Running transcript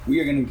We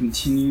are going to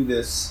continue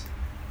this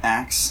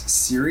Acts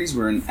series.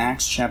 We're in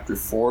Acts chapter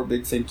 4.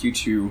 Big thank you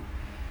to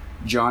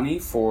Johnny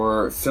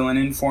for filling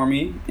in for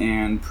me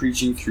and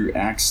preaching through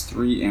Acts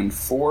 3 and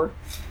 4.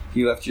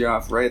 He left you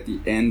off right at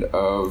the end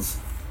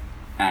of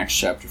Acts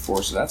chapter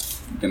 4, so that's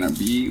going to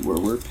be where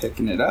we're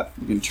picking it up.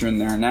 You can turn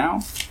there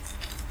now.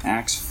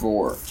 Acts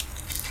 4.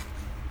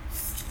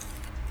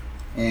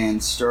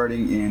 And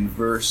starting in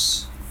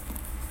verse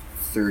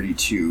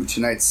 32.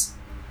 Tonight's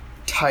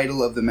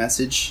title of the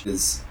message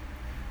is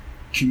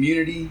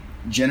Community,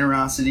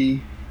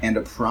 Generosity, and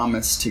a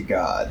Promise to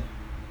God.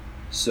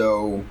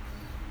 So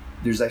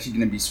there's actually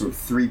going to be sort of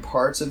three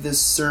parts of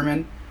this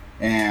sermon,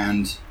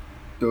 and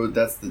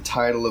that's the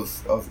title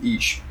of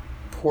each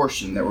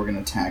portion that we're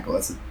going to tackle.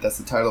 That's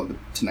the title of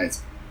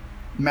tonight's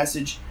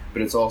message,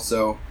 but it's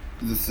also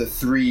the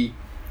three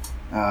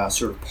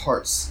sort of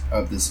parts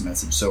of this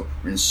message. So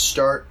we're going to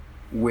start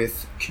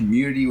with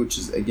community, which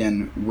is,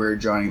 again, where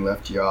Johnny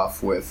left you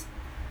off with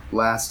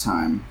last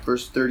time.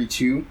 Verse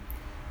 32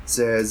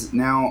 says,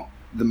 "Now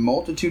the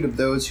multitude of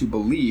those who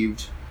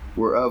believed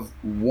were of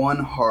one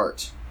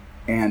heart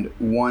and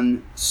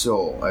one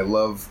soul." I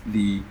love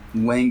the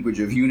language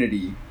of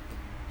unity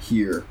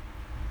here.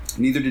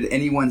 "Neither did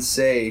anyone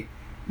say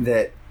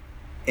that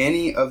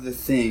any of the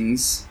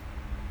things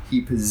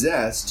he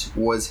possessed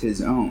was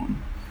his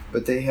own,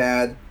 but they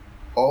had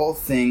all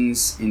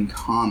things in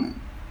common.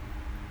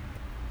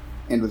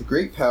 And with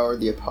great power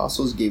the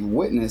apostles gave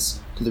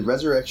witness to the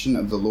resurrection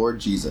of the Lord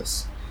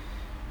Jesus.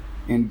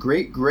 And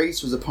great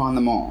grace was upon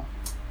them all.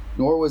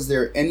 Nor was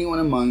there anyone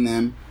among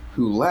them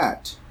who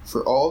lacked,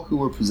 for all who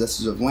were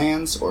possessors of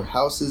lands or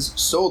houses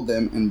sold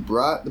them and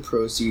brought the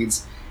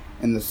proceeds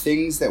and the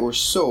things that were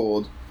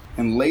sold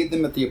and laid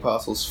them at the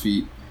apostles'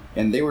 feet,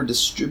 and they were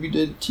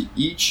distributed to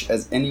each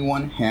as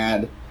anyone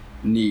had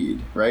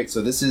need." Right?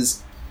 So this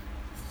is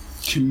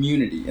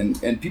community,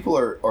 and people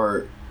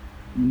are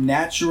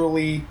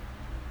naturally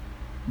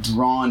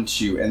drawn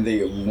to and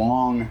they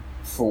long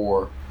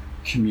for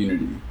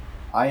community.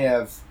 I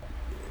have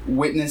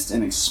witnessed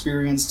and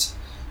experienced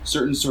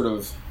certain sort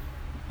of,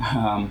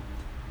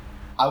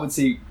 I would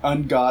say,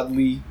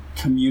 ungodly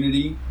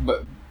community,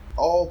 but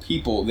all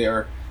people,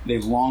 they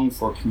long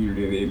for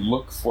community, they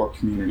look for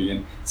community,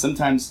 and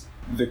sometimes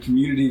the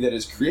community that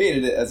is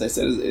created, as I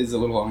said, is a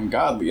little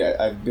ungodly.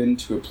 I've been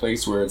to a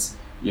place where it's,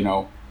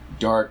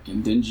 dark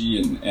and dingy,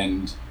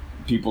 and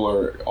people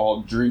are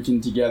all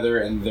drinking together,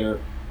 and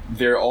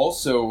they're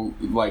also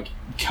like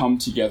come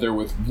together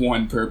with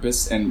one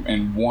purpose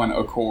and one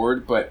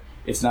accord, but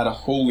it's not a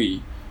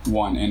holy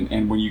one.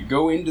 And when you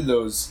go into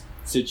those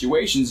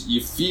situations,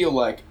 you feel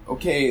like,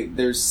 okay,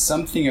 there's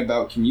something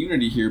about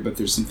community here, but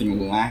there's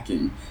something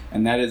lacking,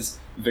 and that is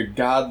the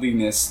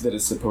godliness that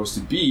is supposed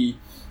to be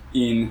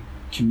in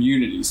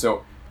community.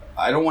 So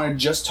I don't want to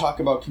just talk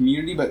about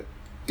community, but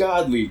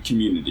godly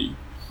community.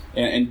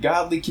 And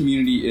godly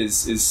community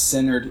is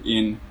centered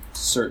in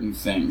certain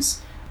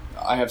things.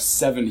 I have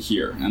 7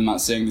 here. I'm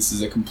not saying this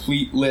is a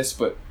complete list,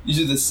 but these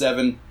are the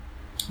 7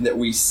 that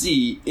we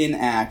see in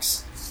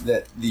Acts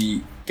that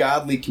the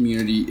godly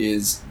community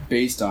is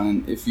based on.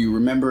 And if you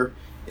remember,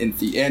 in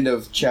the end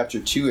of chapter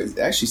 2, it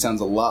actually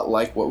sounds a lot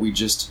like what we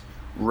just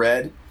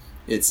read.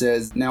 It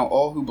says, "Now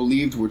all who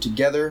believed were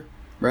together,"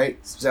 right?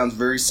 Sounds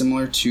very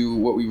similar to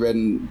what we read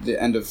in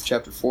the end of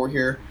chapter 4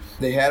 here.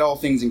 "They had all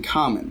things in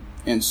common,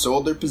 and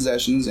sold their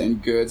possessions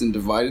and goods and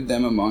divided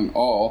them among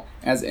all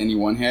as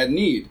anyone had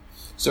need.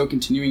 So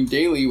continuing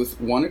daily with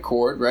one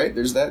accord," right?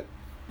 There's that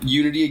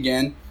unity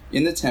again,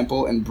 "in the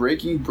temple, and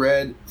breaking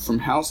bread from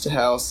house to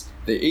house,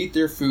 they ate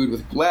their food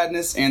with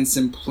gladness and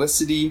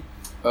simplicity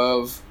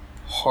of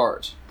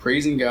heart,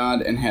 praising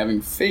God and having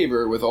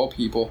favor with all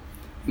people.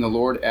 And the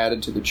Lord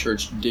added to the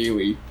church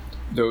daily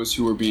those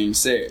who were being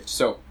saved."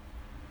 So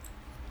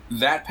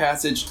that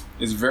passage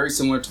is very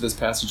similar to this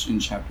passage in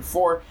chapter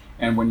 4.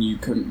 And when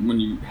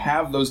you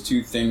have those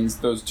two things,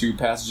 those two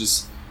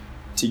passages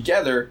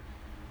together,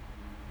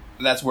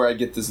 that's where I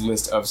get this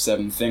list of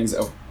 7 things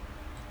of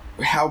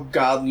how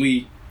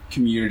godly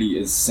community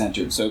is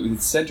centered. So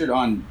it's centered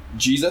on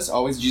Jesus.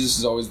 Jesus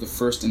is always the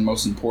first and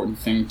most important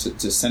thing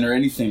to center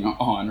anything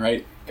on,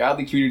 right?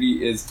 Godly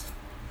community is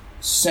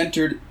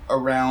centered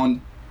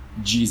around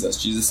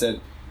Jesus. Jesus said,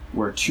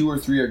 "Where 2 or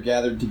 3 are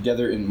gathered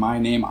together in my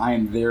name, I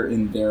am there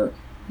in their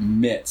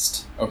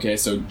midst." Okay,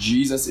 so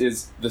Jesus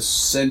is the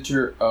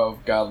center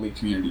of godly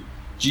community.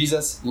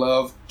 Jesus,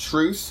 love,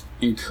 truth,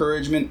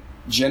 encouragement,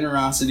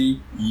 generosity,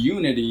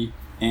 unity,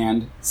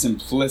 and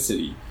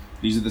simplicity.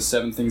 These are the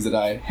 7 things that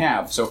I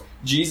have. So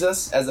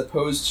Jesus, as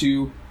opposed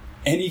to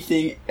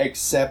anything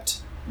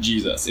except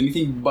Jesus,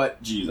 anything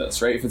but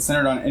Jesus, right? If it's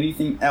centered on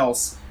anything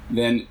else,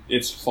 then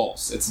it's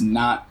false. It's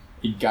not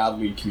a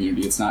godly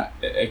community. It's not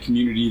a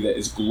community that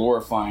is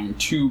glorifying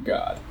to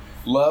God.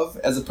 Love,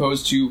 as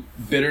opposed to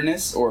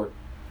bitterness or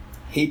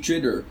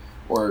hatred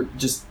or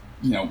just,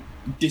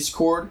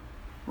 discord,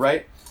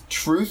 right?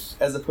 Truth,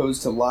 as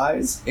opposed to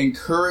lies.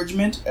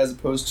 Encouragement, as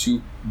opposed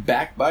to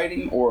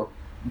backbiting or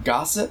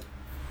gossip.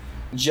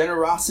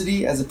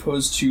 Generosity, as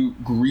opposed to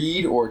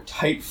greed or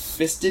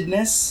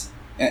tight-fistedness.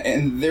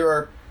 And there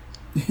are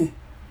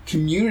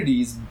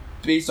communities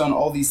based on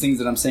all these things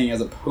that I'm saying,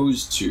 as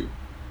opposed to,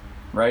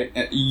 right?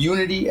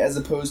 Unity as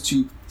opposed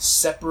to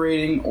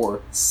separating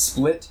or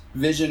split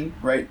vision,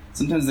 right?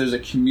 Sometimes there's a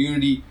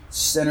community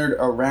centered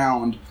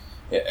around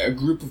a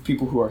group of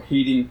people who are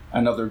hating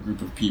another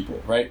group of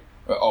people, right?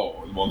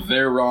 Oh, well,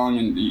 they're wrong,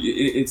 and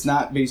it's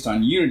not based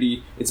on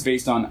unity. It's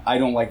based on, I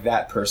don't like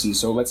that person,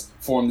 so let's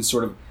form this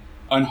sort of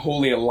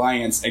unholy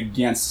alliance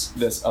against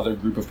this other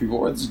group of people,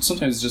 or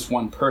sometimes it's just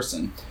one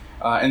person.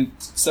 And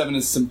 7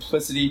 is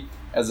simplicity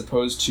as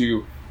opposed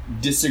to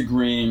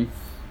disagreeing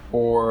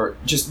or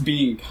just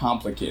being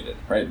complicated,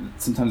 right?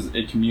 Sometimes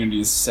a community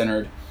is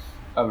centered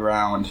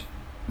around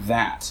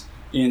that.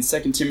 In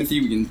 2 Timothy,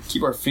 we can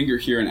keep our finger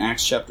here in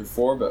Acts chapter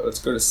 4, but let's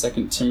go to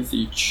 2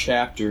 Timothy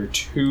chapter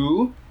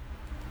 2.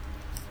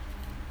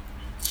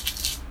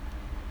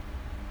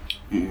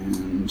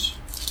 And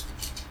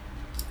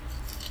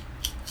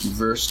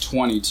verse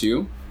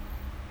 22.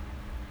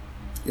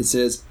 It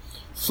says,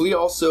 "Flee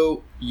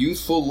also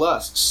youthful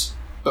lusts,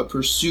 but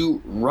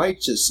pursue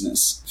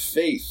righteousness,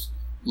 faith,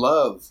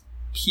 love,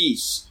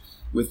 peace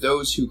with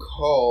those who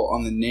call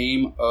on the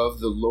name of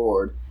the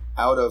Lord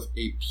out of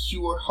a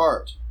pure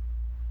heart.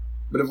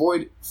 But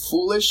avoid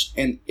foolish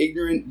and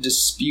ignorant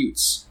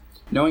disputes,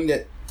 knowing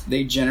that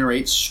they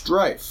generate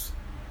strife.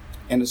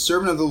 And a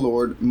servant of the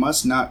Lord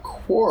must not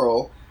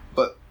quarrel,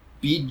 but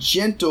be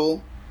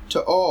gentle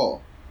to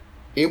all,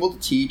 able to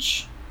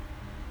teach,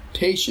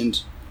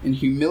 patient, in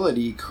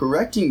humility,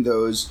 correcting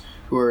those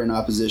who are in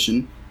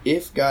opposition,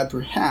 if God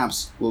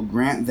perhaps will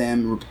grant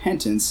them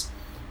repentance,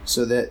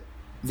 so that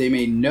they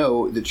may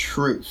know the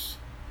truth,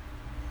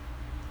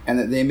 and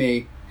that they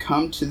may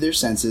come to their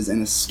senses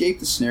and escape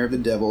the snare of the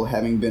devil,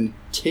 having been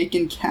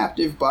taken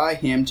captive by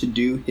him to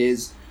do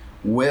his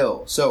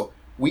will." So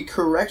we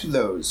correct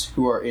those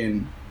who are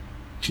in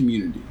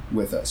community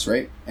with us,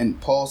 right? And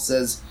Paul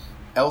says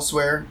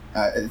elsewhere,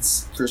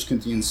 it's 1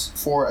 Corinthians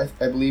 4,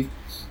 I believe,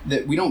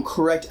 that we don't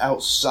correct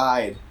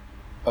outside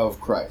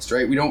of Christ,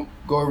 right? We don't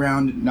go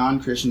around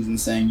non-Christians and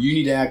saying, you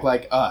need to act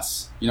like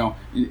us,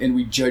 and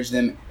we judge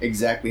them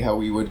exactly how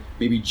we would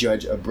maybe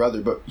judge a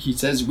brother. But he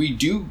says we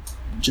do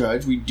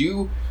judge, we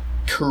do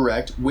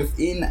correct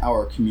within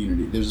our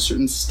community. There's a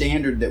certain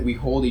standard that we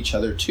hold each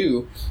other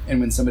to,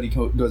 and when somebody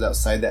goes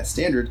outside that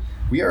standard,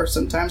 we are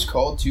sometimes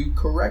called to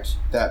correct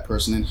that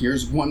person. And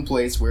here's one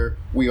place where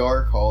we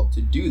are called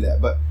to do that.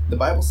 But the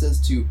Bible says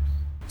to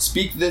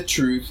speak the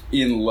truth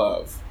in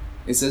love.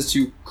 It says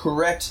to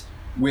correct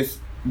with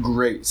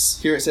grace.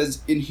 Here it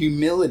says in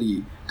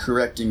humility,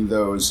 correcting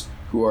those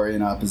who are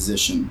in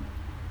opposition,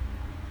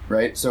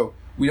 right? So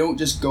we don't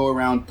just go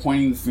around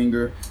pointing the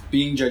finger,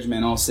 being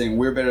judgmental, saying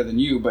we're better than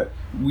you, but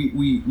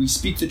we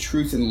speak the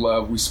truth in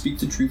love, we speak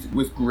the truth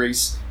with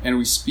grace, and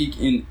we speak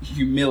in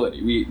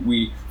humility.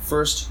 We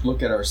first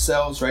look at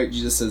ourselves, right?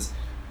 Jesus says,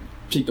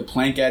 take the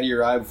plank out of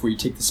your eye before you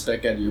take the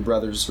speck out of your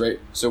brother's, right?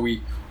 So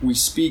we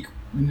speak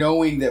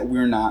knowing that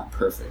we're not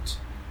perfect,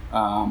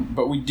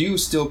 but we do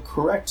still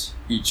correct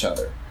each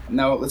other.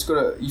 Now let's go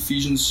to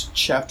Ephesians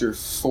chapter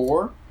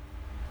 4.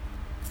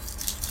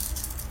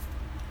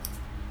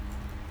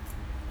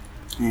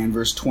 And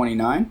verse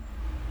 29,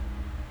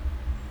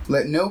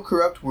 "Let no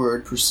corrupt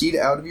word proceed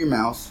out of your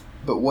mouth,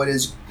 but what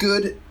is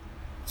good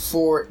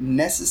for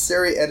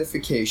necessary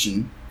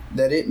edification,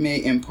 that it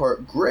may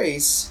impart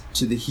grace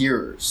to the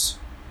hearers."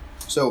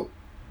 So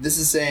this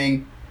is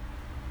saying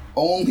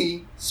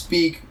only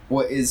speak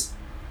what is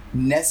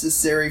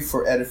necessary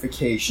for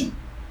edification,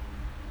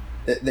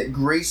 that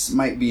grace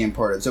might be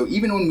imparted. So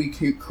even when we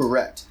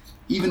correct,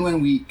 even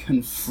when we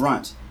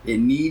confront, it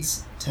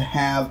needs to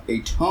have a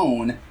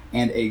tone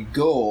and a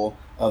goal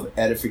of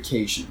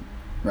edification,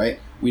 right?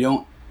 We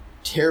don't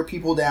tear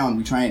people down.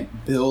 We try and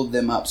build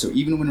them up. So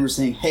even when we're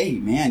saying, hey,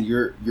 man,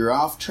 you're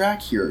off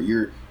track here.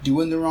 You're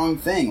doing the wrong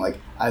thing. Like,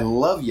 I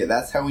love you.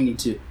 That's how we need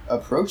to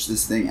approach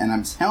this thing. And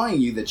I'm telling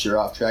you that you're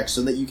off track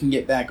so that you can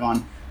get back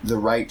on the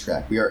right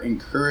track. We are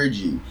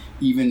encouraging,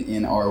 even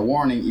in our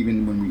warning,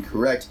 even when we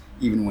correct,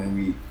 even when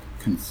we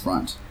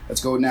confront.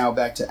 Let's go now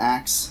back to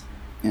Acts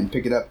and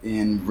pick it up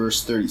in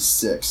verse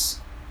 36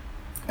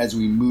 as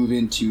we move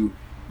into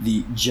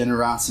the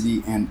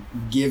generosity and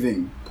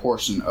giving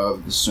portion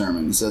of the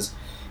sermon. It says,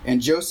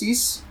 "And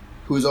Joses,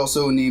 who is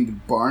also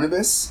named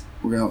Barnabas,"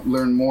 we're going to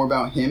learn more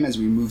about him as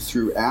we move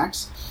through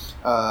Acts.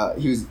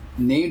 He was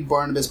named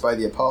Barnabas by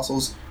the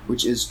apostles,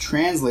 which is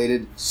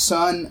translated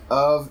son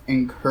of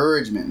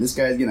encouragement. This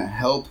guy is going to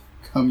help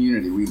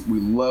community. We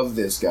love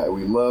this guy.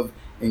 We love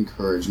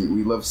encouragement.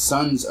 We love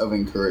sons of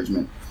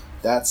encouragement.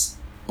 That's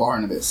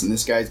Barnabas. And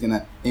this guy is going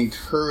to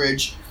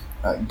encourage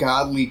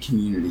godly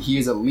community. He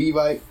is a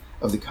Levite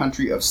of the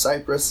country of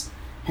Cyprus.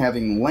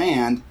 Having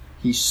land,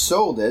 he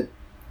sold it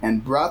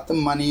and brought the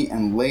money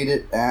and laid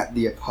it at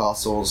the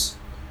apostles'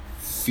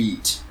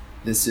 feet.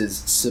 This is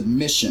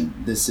submission.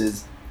 This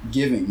is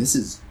giving. This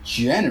is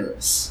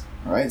generous.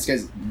 All right, this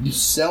guy's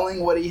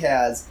selling what he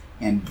has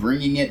and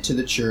bringing it to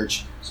the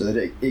church so that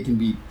it can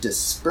be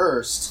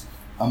dispersed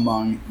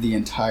among the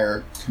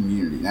entire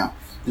community. Now,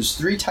 there's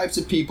three types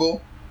of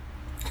people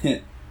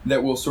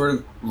that will sort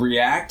of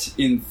react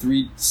in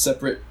three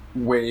separate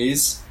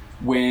ways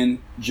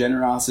when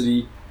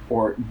generosity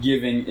or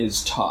giving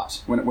is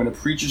taught. When a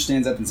preacher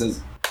stands up and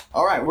says,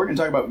 all right, we're going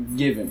to talk about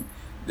giving.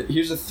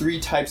 Here's the three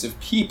types of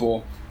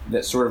people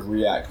that sort of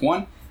react.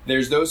 One,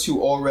 there's those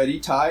who already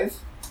tithe,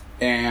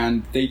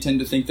 and they tend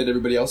to think that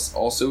everybody else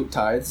also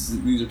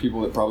tithes. These are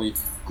people that probably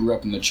grew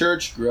up in the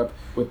church, grew up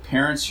with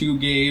parents who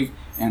gave,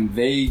 and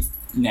they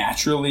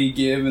naturally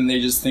give, and they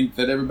just think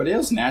that everybody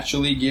else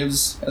naturally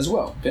gives as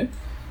well. Okay.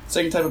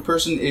 Second type of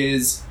person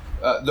is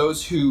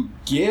those who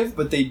give,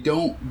 but they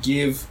don't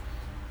give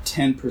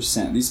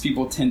 10%. These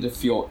people tend to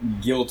feel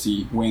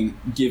guilty when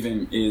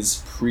giving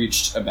is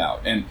preached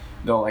about, and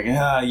they're like,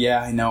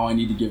 yeah, I know I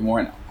need to give more.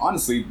 And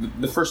honestly,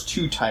 the first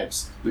two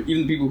types,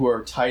 even the people who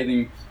are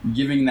tithing,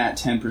 giving that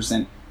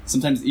 10%,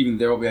 sometimes even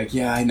they'll be like,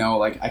 yeah, I know,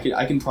 like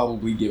I can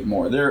probably give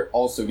more. They're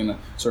also gonna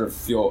sort of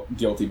feel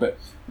guilty. But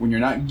when you're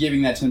not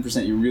giving that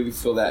 10%, you really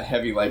feel that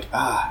heavy, like,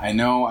 I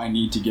know I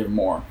need to give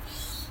more.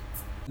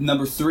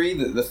 Number three,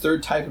 the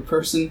third type of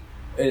person,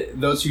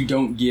 those who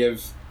don't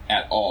give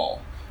at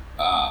all,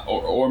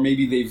 or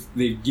maybe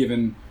they've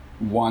given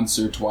once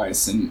or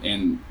twice,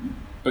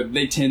 but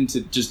they tend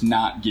to just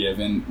not give.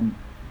 And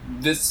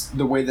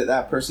the way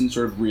that person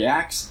sort of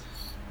reacts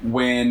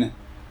when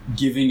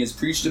giving is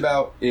preached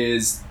about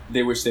is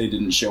they wish they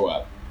didn't show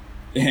up,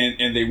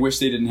 and they wish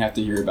they didn't have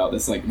to hear about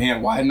this. Like,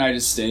 man, why didn't I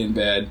just stay in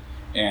bed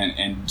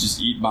and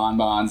just eat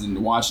bonbons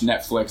and watch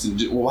Netflix,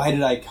 and why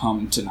did I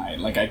come tonight?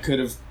 Like, I could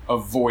have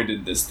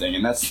avoided this thing.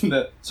 And that's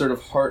the sort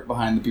of heart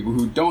behind the people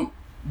who don't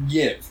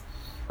give,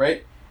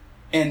 right?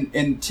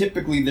 And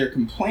typically their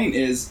complaint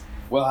is,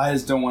 well, I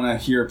just don't want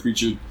to hear a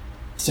preacher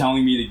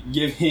telling me to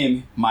give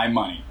him my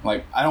money.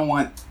 Like, I don't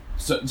want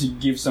to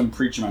give some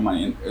preacher my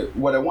money. And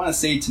what I want to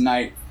say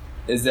tonight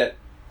is that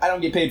I don't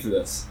get paid for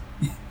this.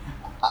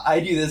 I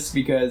do this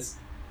because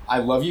I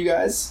love you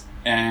guys,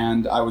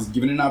 and I was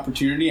given an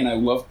opportunity, and I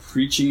love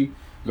preaching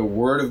the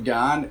Word of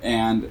God,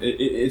 and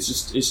it's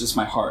just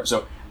my heart.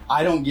 So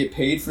I don't get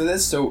paid for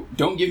this, so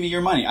don't give me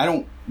your money. I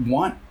don't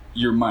want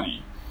your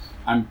money.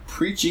 I'm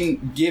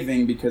preaching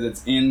giving because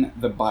it's in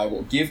the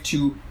Bible. Give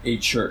to a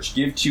church.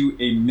 Give to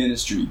a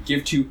ministry.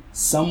 Give to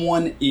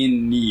someone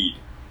in need.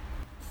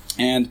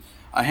 And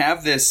I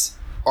have this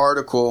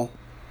article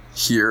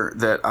here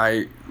that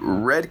I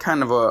read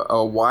kind of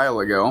a while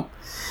ago,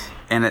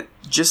 and it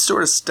just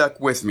sort of stuck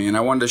with me, and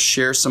I wanted to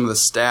share some of the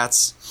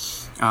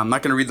stats. I'm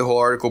not going to read the whole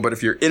article, but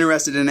if you're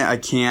interested in it, I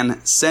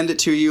can send it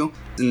to you.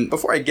 And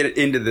before I get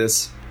into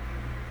this,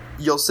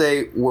 you'll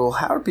say, well,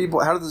 how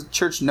does the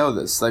church know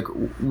this? Like,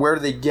 where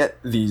do they get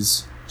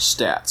these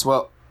stats?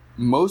 Well,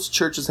 most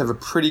churches have a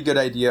pretty good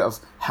idea of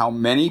how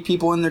many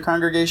people in their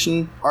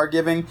congregation are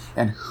giving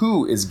and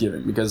who is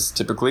giving, because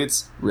typically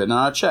it's written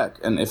on a check.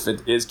 And if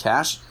it is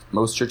cash,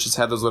 most churches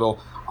have those little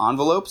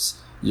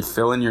envelopes. You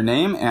fill in your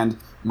name, and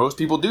most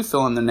people do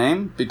fill in their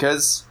name,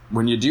 because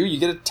when you do, you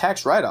get a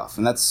tax write-off,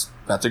 and that's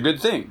a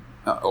good thing.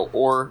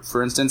 Or,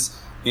 for instance,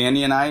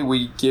 Annie and I,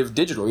 we give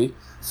digitally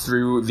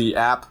through the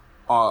app,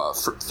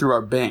 through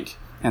our bank.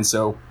 And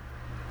so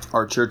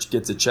our church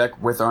gets a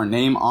check with our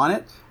name on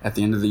it. At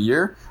the end of the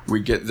year,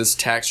 we get this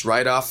tax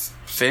write-off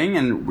thing,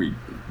 and we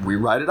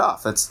write it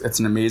off. It's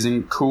an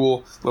amazing,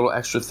 cool little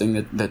extra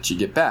thing that you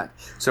get back.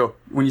 So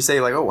when you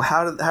say, like, oh,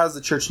 how does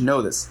the church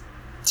know this?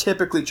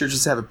 Typically,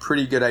 churches have a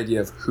pretty good idea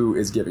of who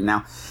is giving.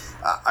 Now,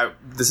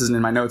 this isn't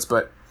in my notes,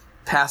 but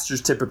pastors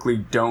typically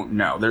don't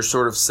know. They're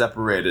sort of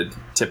separated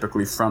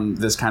typically from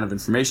this kind of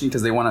information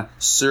because they want to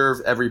serve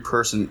every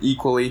person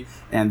equally,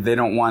 and they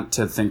don't want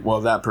to think,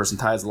 well, that person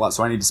tithes a lot,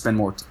 so I need to spend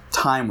more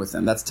time with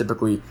them. That's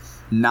typically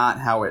not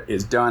how it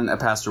is done. A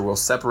pastor will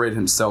separate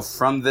himself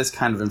from this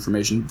kind of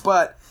information,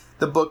 but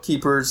the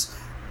bookkeepers,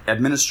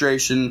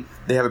 administration,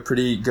 they have a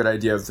pretty good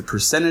idea of the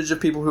percentage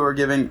of people who are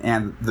giving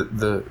and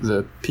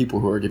the people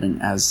who are giving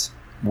as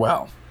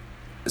well.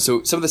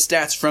 So some of the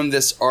stats from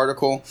this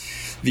article,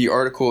 the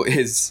article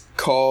is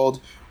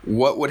called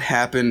 "What Would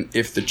Happen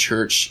If the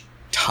Church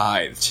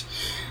Tithed?"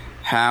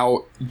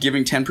 How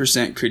giving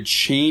 10% could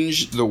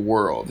change the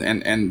world.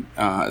 And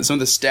some of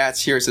the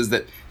stats here, it says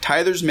that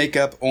tithers make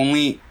up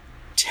only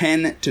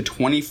 10 to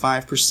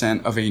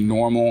 25% of a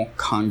normal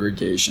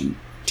congregation.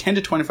 10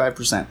 to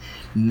 25%,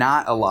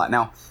 not a lot.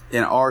 Now,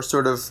 in our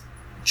sort of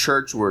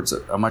church, where it's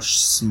a much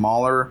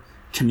smaller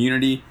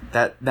community,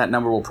 that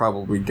number will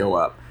probably go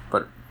up.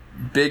 But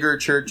bigger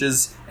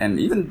churches and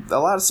even a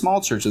lot of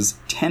small churches,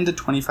 10 to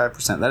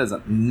 25%. That is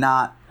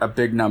not a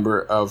big number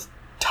of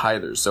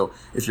tithers. So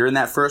if you're in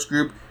that first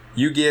group,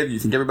 you give, you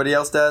think everybody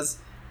else does,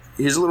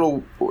 here's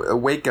a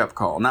wake-up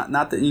call. Not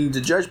that you need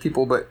to judge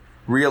people, but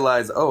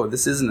realize, oh,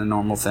 this isn't a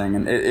normal thing,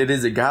 and it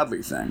is a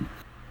godly thing.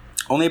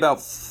 Only about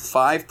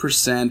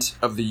 5%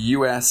 of the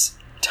U.S.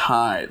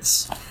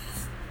 tithes,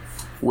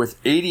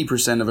 with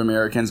 80% of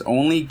Americans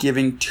only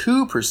giving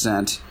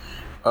 2%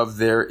 of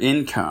their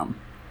income.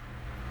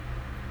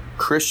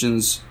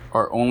 Christians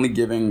are only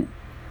giving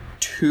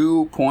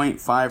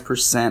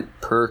 2.5%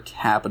 per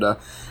capita,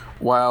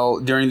 while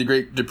during the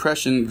Great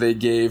Depression they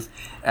gave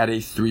at a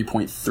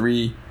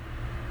 3.3%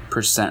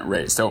 10%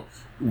 rate. So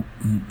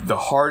the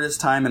hardest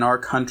time in our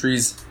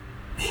country's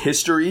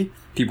history,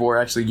 people are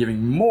actually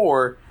giving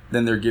more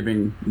than they're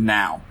giving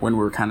now, when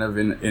we're kind of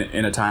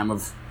in a time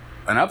of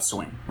an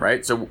upswing,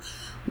 right? So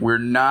we're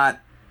not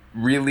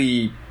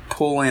really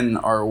pulling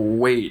our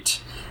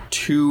weight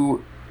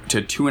to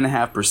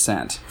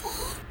 2.5%.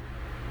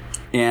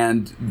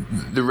 And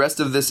the rest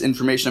of this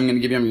information I'm going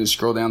to give you, I'm going to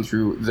scroll down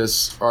through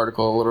this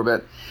article a little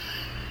bit.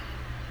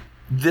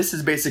 This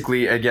is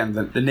basically, again,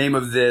 the name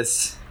of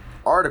this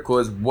article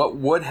is what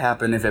would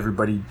happen if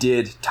everybody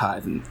did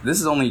tithe. And this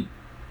is only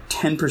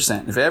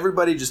 10%. If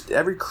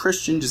every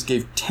Christian just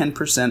gave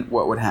 10%,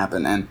 what would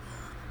happen? And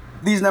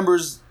these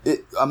numbers,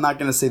 I'm not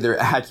going to say they're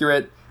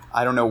accurate.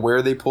 I don't know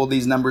where they pulled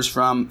these numbers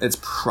from. It's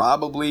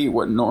probably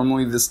what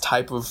normally this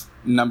type of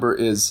number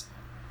is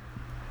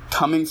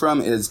coming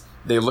from is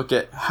they look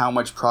at how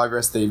much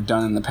progress they've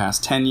done in the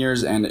past 10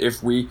 years. And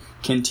if we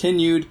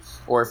continued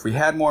or if we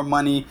had more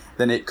money,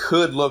 then it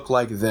could look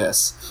like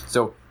this.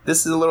 So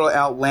this is a little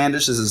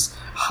outlandish. This is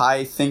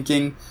high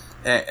thinking.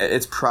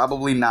 It's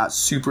probably not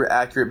super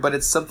accurate, but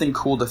it's something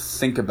cool to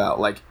think about.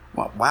 Like,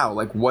 wow,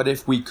 like what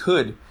if we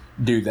could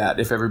do that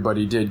if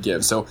everybody did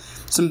give? So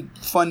some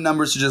fun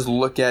numbers to just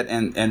look at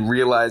and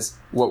realize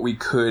what we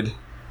could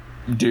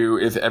do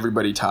if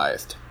everybody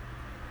tithed.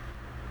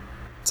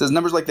 It says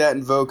numbers like that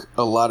invoke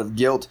a lot of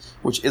guilt,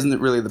 which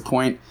isn't really the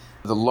point.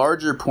 The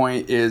larger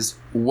point is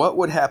what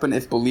would happen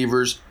if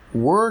believers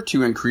were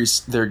to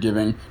increase their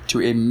giving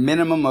to a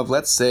minimum of,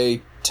 let's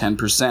say,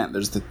 10%.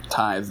 There's the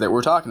tithe that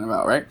we're talking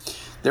about, right?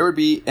 There would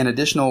be an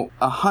additional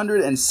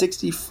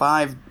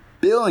 $165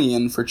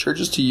 billion for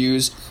churches to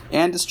use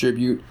and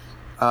distribute.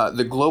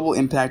 The global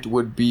impact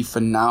would be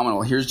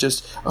phenomenal. Here's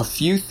just a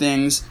few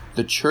things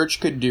the church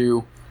could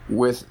do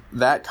with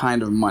that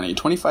kind of money.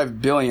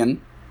 $25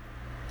 billion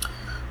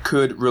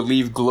could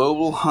relieve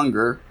global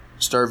hunger,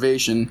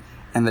 starvation,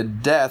 and the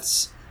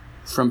deaths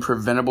from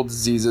preventable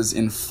diseases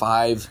in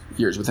 5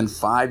 years. Within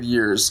 5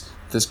 years,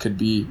 this could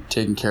be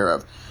taken care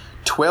of.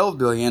 $12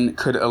 billion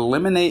could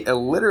eliminate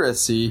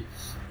illiteracy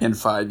in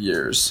 5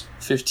 years.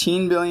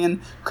 $15 billion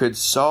could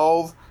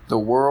solve the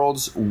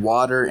world's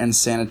water and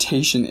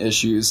sanitation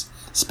issues,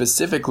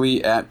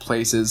 specifically at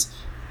places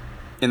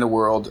in the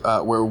world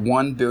where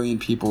 1 billion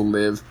people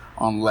live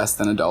on less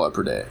than $1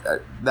 per day.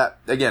 That,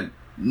 again,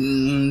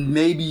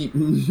 maybe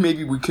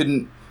we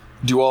couldn't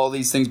do all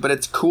these things, but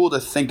it's cool to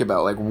think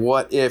about. Like,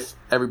 what if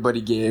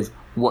everybody gave?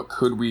 What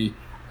could we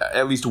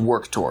at least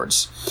work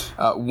towards?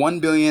 1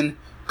 billion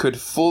could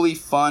fully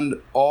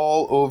fund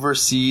all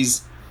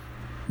overseas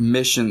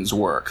missions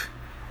work.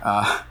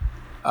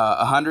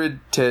 100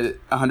 to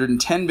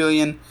 110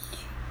 billion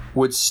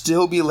would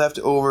still be left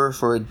over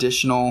for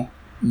additional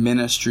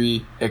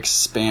ministry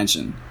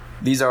expansion.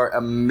 These are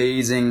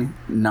amazing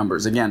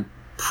numbers. Again,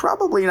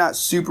 probably not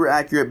super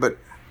accurate, but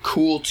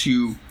cool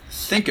to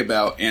think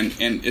about. And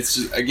it's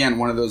just, again,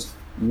 one of those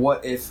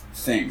what if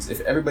things.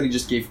 If everybody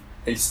just gave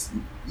a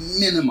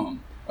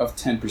minimum of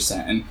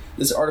 10%. And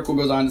this article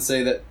goes on to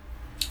say that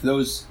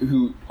those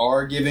who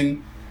are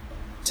giving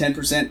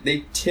 10%,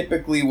 they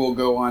typically will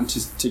go on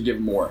to give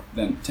more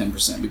than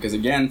 10%. Because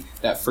again,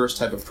 that first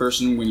type of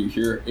person, when you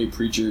hear a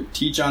preacher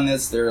teach on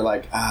this, they're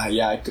like,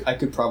 yeah, I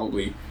could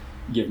probably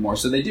give more.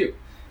 So they do.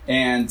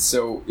 And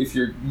so if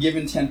you're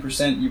given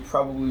 10%, you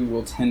probably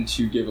will tend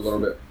to give a little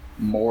bit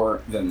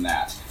more than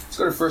that. Let's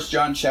go to 1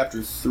 John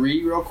chapter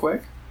 3 real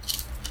quick.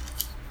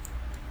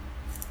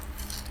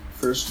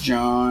 1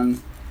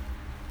 John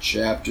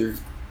chapter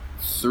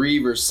 3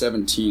 verse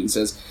 17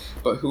 says,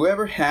 "But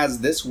whoever has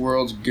this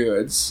world's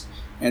goods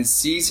and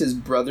sees his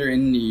brother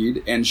in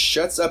need and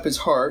shuts up his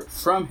heart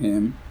from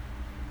him,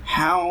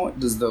 how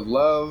does the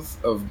love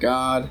of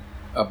God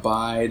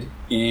abide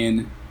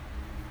in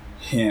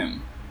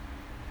him?"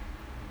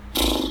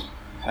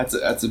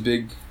 That's a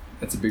big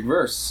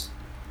verse.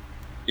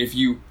 If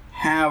you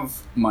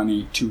have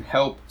money to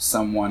help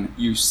someone,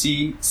 you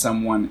see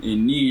someone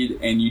in need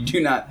and you do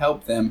not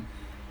help them,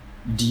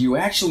 do you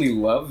actually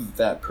love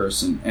that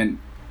person? And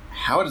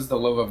how does the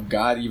love of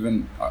God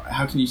even,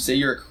 how can you say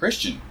you're a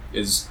Christian,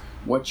 is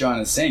what John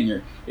is saying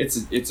here.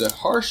 It's a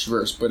harsh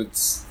verse, but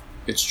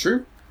it's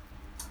true.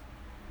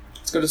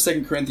 Let's go to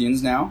 2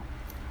 Corinthians now.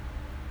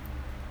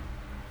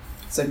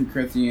 2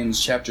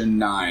 Corinthians chapter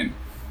 9.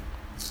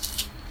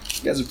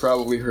 You guys have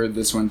probably heard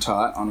this one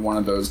taught on one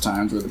of those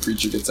times where the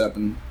preacher gets up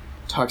and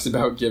talks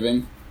about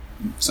giving.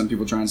 Some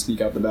people try and sneak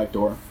out the back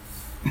door.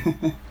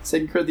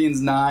 2 Corinthians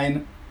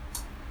 9,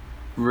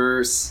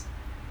 verse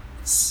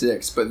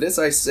 6. "But this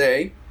I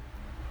say,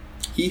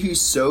 he who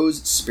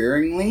sows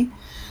sparingly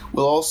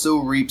will also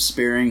reap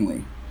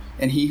sparingly,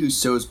 and he who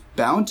sows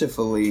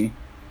bountifully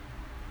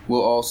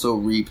will also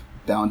reap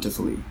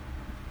bountifully."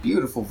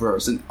 Beautiful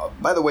verse. And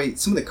by the way,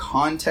 some of the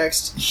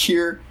context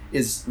here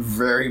is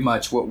very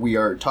much what we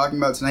are talking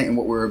about tonight and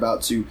what we're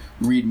about to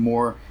read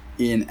more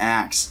in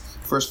Acts.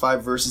 First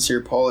 5 verses here,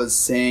 Paul is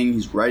saying,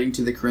 he's writing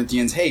to the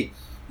Corinthians, hey,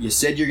 you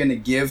said you're going to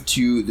give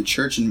to the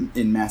church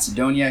in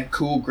Macedonia.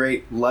 Cool,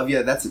 great, love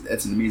you. That's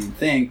an amazing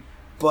thing.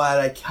 But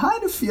I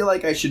kind of feel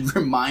like I should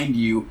remind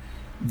you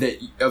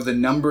that of the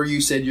number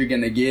you said you're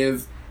going to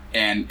give,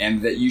 and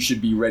that you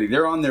should be ready.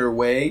 They're on their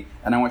way,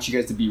 and I want you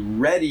guys to be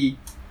ready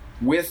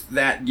with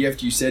that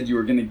gift you said you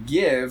were going to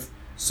give,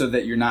 so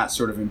that you're not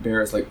sort of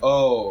embarrassed, like,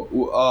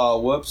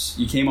 whoops,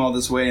 you came all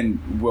this way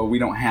and, well, we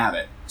don't have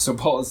it. So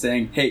Paul is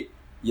saying, hey,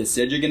 you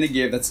said you're going to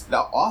give. That's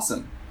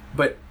awesome.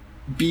 But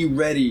be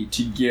ready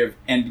to give,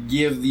 and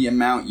give the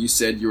amount you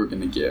said you were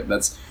going to give.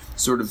 That's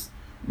sort of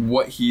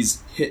what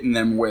he's hitting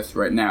them with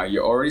right now.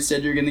 You already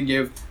said you're going to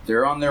give.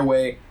 They're on their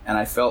way. And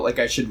I felt like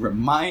I should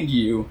remind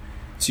you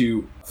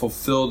to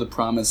fulfill the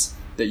promise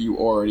that you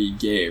already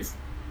gave.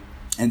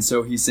 And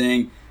so he's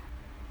saying,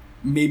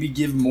 maybe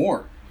give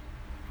more.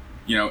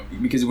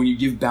 Because when you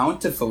give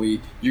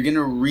bountifully, you're going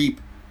to reap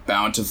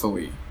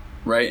bountifully,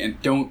 right?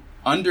 And don't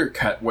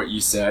undercut what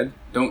you said.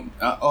 Don't,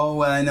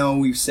 I know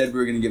we've said we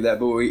were going to give that,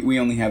 but we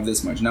only have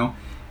this much. No,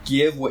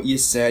 give what you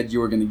said you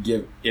were going to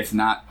give, if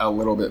not a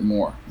little bit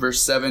more.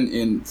 Verse 7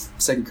 in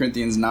 2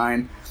 Corinthians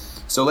 9.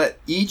 So let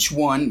each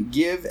one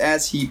give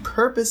as he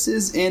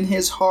purposes in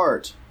his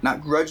heart,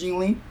 not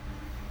grudgingly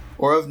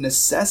or of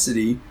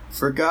necessity,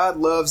 for God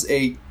loves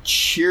a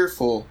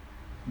cheerful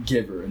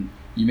giver. And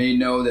you may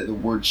know that the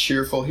word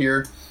cheerful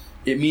here,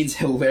 it means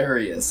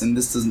hilarious. And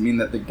this doesn't mean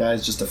that the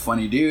guy's just a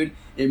funny dude.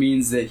 It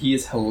means that he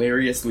is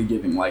hilariously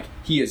giving. Like,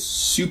 he is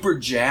super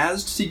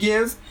jazzed to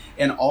give,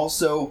 and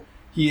also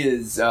he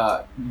is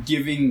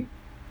giving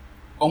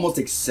almost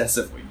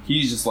excessively.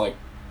 He's just like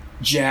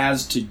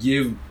jazzed to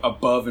give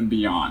above and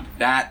beyond.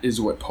 That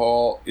is what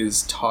Paul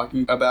is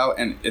talking about.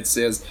 And it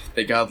says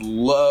that God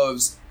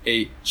loves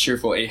a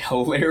cheerful, a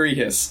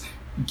hilarious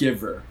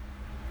giver.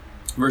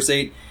 Verse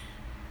 8,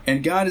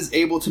 and God is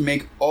able to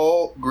make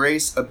all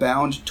grace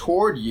abound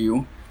toward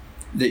you,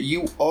 that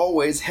you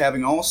always,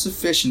 having all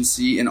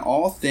sufficiency in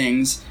all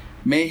things,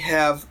 may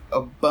have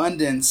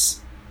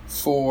abundance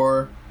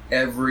for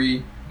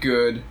every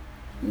good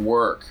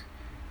work.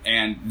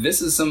 And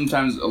this is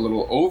sometimes a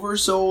little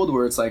oversold,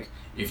 where it's like,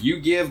 if you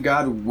give,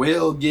 God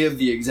will give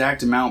the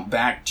exact amount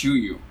back to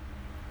you.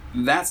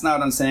 That's not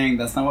what I'm saying.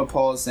 That's not what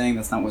Paul is saying.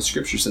 That's not what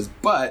Scripture says.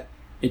 But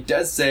it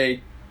does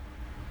say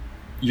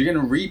you're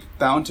going to reap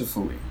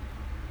bountifully,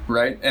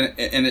 right?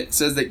 And it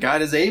says that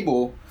God is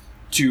able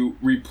to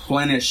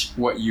replenish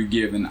what you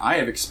give. And I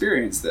have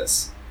experienced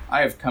this.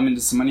 I have come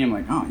into some money. I'm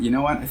like, oh, you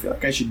know what? I feel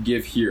like I should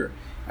give here.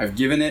 I've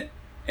given it,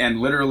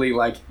 and literally,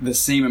 like, the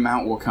same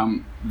amount will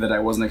come that I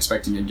wasn't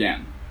expecting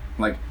again.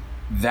 Like,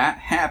 that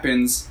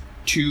happens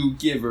to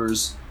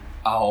givers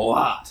a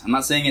lot. I'm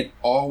not saying it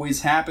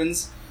always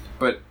happens,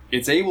 but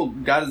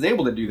God is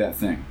able to do that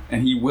thing,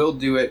 and he will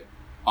do it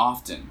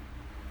often.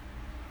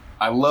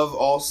 I love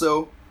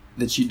also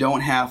that you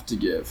don't have to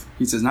give.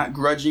 He says, not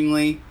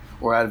grudgingly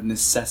or out of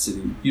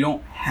necessity. You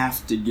don't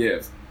have to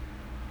give.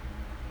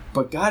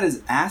 But God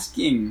is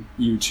asking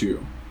you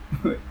to.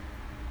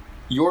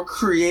 Your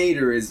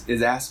Creator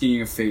is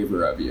asking a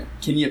favor of you.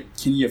 Can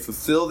you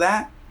fulfill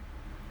that?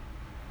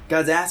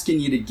 God's asking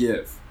you to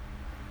give.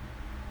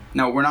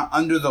 Now, we're not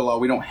under the law.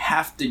 We don't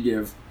have to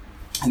give.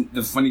 And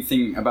the funny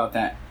thing about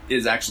that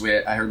is,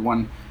 actually, I heard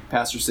one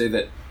pastor say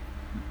that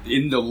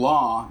in the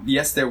law,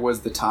 yes, there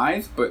was the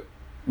tithe, but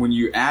when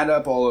you add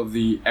up all of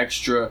the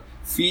extra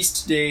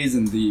feast days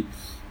and the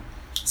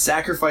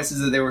sacrifices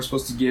that they were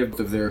supposed to give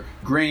of their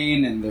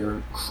grain and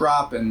their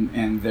crop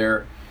and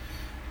their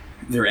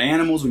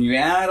animals, when you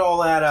add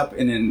all that up,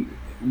 and in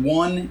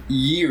 1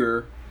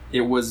 year,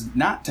 it was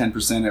not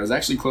 10%, it was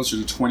actually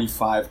closer to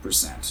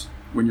 25%.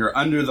 When you're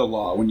under the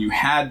law, when you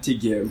had to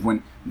give,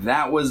 when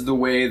that was the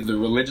way, the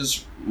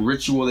religious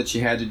ritual that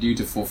you had to do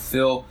to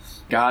fulfill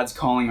God's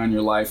calling on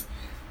your life,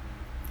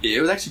 it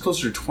was actually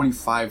closer to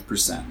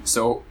 25%.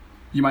 So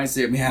you might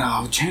say, man,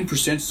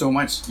 10% so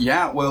much.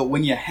 Yeah, well,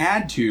 when you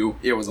had to,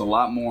 it was a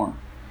lot more.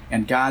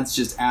 And God's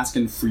just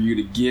asking for you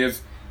to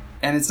give.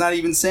 And it's not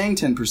even saying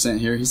 10%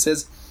 here. He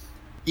says,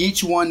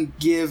 each one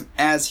give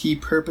as he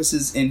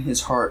purposes in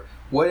his heart.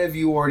 What have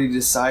you already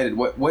decided?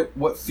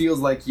 What feels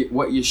like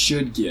what you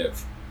should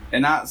give?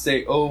 And not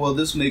say, oh, well,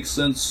 this makes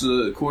sense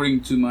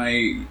according to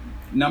my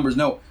numbers.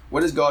 No,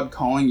 what is God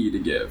calling you to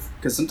give?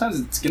 Because sometimes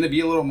it's going to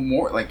be a little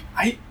more like,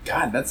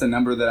 God, that's a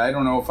number that I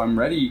don't know if I'm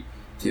ready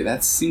to.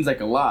 That seems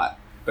like a lot.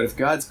 But if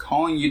God's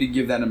calling you to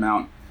give that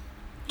amount,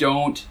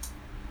 don't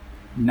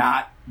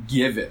not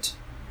give it.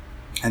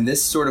 And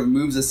this sort of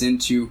moves us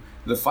into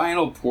the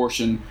final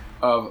portion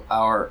of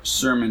our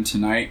sermon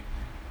tonight,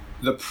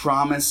 the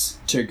promise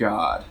to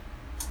God.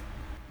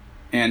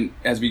 And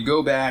as we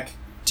go back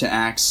to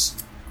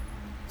Acts,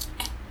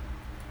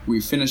 we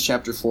finished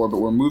chapter 4, but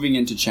we're moving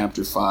into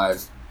chapter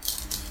 5.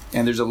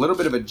 And there's a little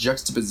bit of a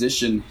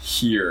juxtaposition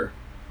here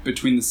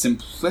between the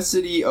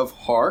simplicity of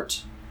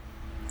heart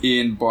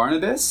in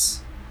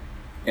Barnabas,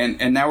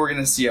 and now we're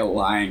going to see a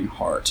lying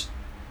heart.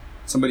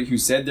 Somebody who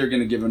said they're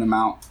going to give an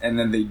amount, and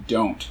then they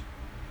don't.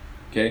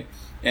 Okay?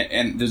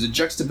 And there's a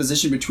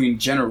juxtaposition between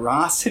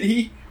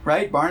generosity,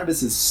 right?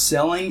 Barnabas is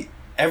selling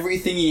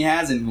everything he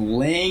has and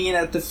laying it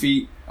at the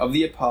feet of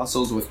the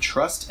apostles with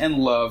trust and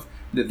love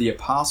that the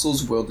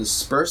apostles will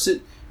disperse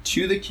it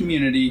to the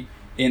community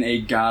in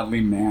a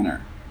godly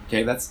manner.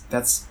 Okay,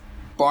 that's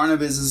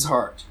Barnabas'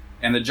 heart.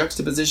 And the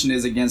juxtaposition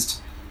is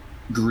against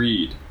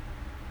greed,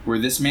 where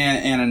this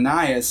man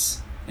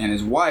Ananias and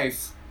his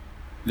wife,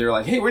 they're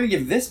like, hey, we're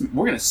going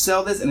to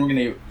sell this, and we're going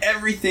to give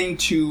everything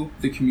to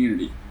the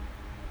community.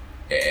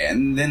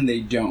 And then they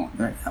don't.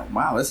 They're like, oh,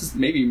 wow, this is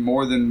maybe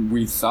more than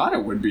we thought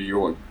it would be.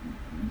 Or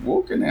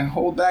we're going to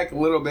hold back a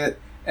little bit,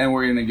 and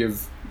we're going to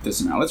give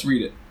this amount. Let's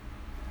read it.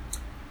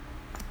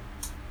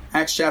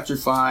 Acts chapter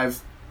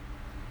 5,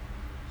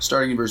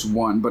 starting in verse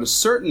 1. But a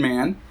certain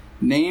man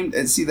named,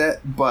 and see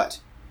that,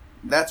 but,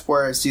 that's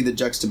where I see the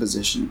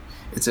juxtaposition.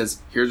 It says,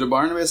 here's what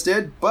Barnabas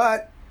did,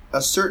 but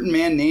a certain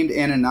man named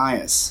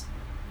Ananias.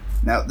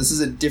 Now, this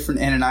is a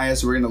different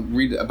Ananias. We're going to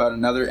read about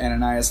another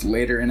Ananias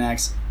later in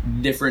Acts.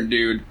 Different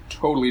dude,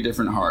 totally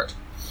different heart.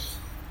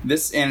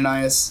 This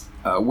Ananias,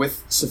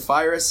 with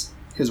Sapphira,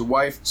 his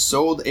wife,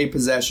 sold a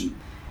possession,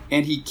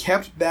 and he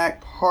kept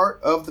back part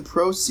of the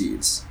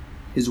proceeds,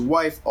 his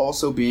wife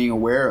also being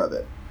aware of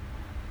it,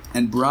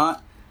 and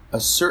brought a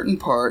certain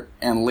part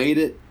and laid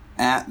it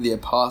at the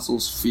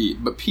apostles'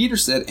 feet. But Peter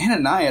said,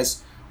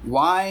 Ananias,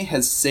 why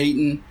has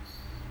Satan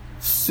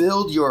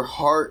filled your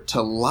heart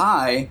to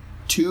lie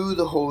to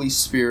the Holy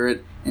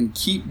Spirit and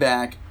keep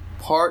back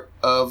part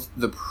of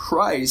the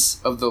price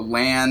of the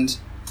land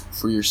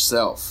for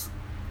yourself?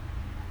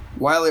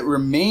 While it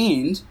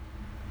remained,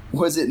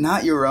 was it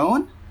not your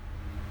own?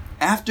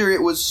 After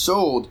it was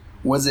sold,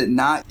 was it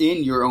not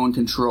in your own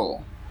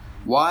control?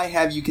 Why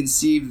have you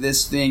conceived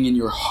this thing in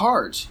your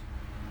heart?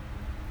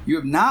 You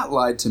have not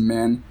lied to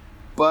men,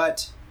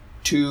 but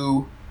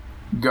to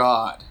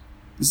God.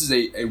 This is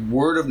a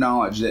word of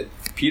knowledge that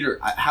Peter,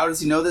 how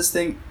does he know this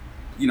thing?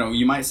 You know,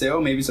 you might say,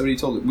 oh, maybe somebody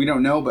told it. We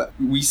don't know, but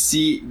we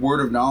see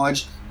word of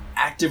knowledge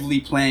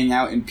actively playing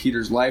out in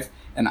Peter's life.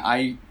 And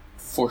I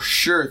for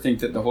sure think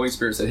that the Holy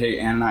Spirit said,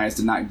 hey, Ananias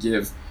did not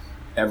give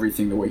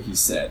everything the way he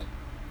said,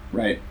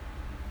 right?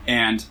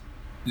 And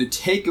the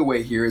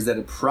takeaway here is that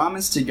a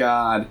promise to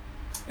God,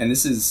 and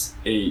this is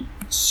a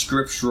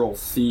scriptural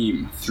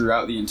theme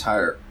throughout the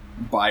entire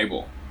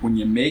Bible. When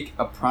you make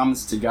a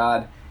promise to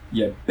God,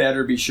 you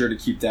better be sure to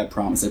keep that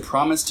promise. A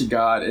promise to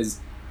God is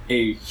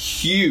a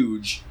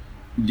huge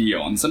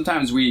deal. And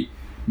sometimes we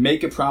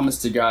make a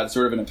promise to God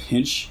sort of in a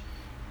pinch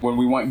when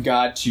we want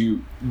God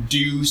to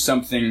do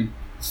something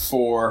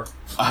for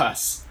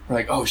us. We're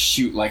like, oh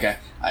shoot, like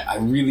I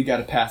really got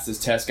to pass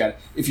this test. God,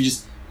 if you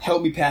just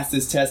help me pass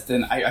this test,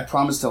 then I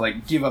promise to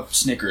like give up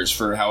Snickers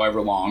for however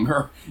long.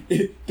 Or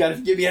God, if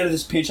you get me out of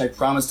this pinch, I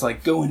promise to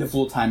like go into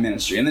full-time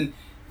ministry. And then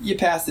you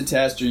pass the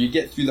test or you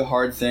get through the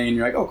hard thing and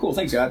you're like, oh cool,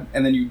 thanks God.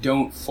 And then you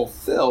don't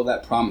fulfill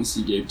that promise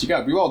you gave to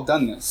God. We've all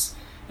done this.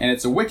 And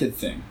it's a wicked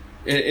thing.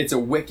 It's a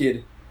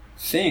wicked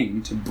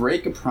thing to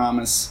break a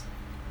promise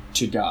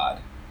to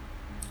God.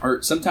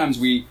 Or sometimes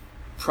we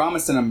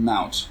promise an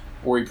amount,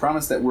 or we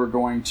promise that we're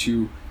going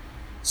to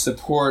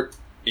support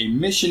a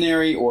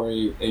missionary or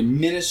a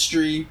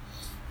ministry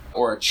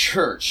or a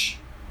church.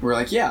 We're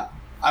like, yeah,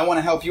 I want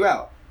to help you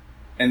out.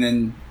 And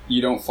then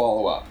you don't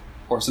follow up.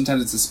 Or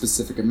sometimes it's a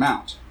specific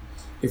amount.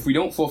 If we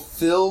don't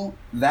fulfill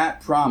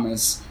that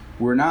promise,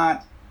 we're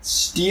not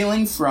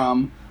stealing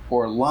from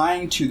or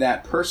lying to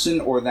that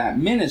person or that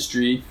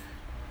ministry.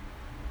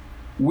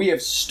 We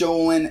have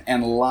stolen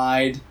and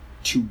lied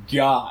to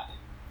God.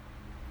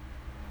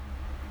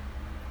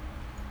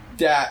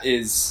 That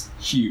is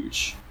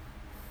huge.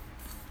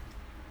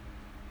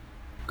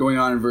 Going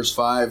on in verse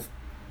 5.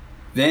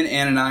 Then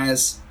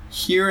Ananias,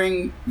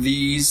 hearing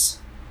these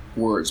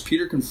words,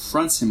 Peter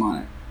confronts him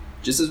on it.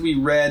 Just as we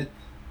read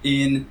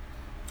in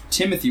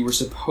Timothy, we're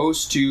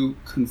supposed to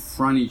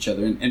confront each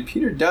other. And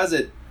Peter does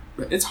it.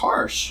 It's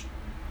harsh,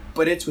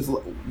 but it's with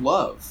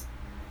love.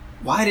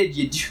 Why did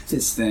you do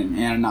this thing,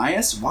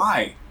 Ananias?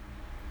 Why?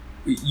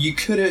 You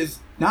could have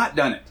not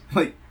done it.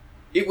 Like,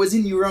 it was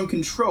in your own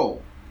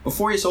control.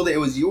 Before you sold it, it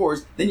was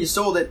yours. Then you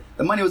sold it.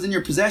 The money was in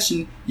your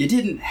possession. You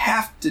didn't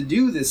have to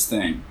do this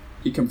thing.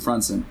 He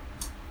confronts him.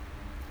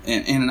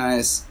 And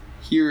Ananias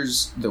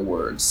hears the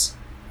words.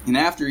 And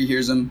after he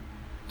hears them,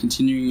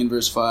 continuing in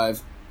verse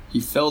 5, he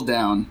fell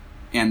down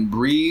and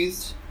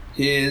breathed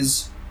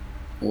his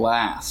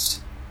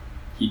last.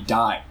 He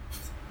died.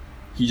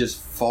 He just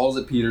falls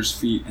at Peter's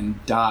feet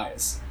and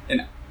dies.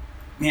 And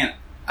man,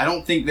 I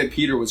don't think that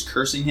Peter was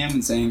cursing him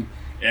and saying,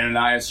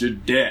 Ananias, you're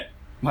dead.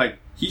 Like,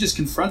 he just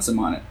confronts him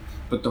on it.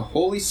 But the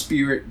Holy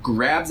Spirit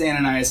grabs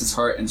Ananias'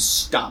 heart and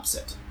stops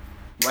it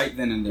right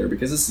then and there,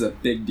 because this is a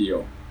big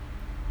deal.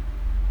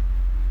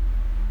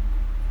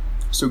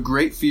 So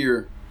great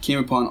fear came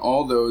upon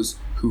all those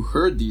who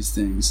heard these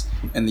things,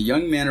 and the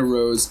young man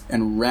arose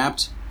and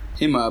wrapped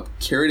him up,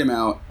 carried him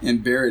out,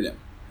 and buried him.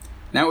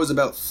 Now it was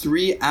about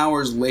 3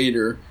 hours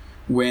later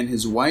when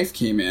his wife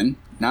came in,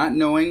 not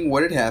knowing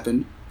what had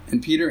happened,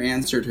 and Peter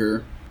answered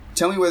her,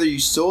 "Tell me whether you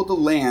sold the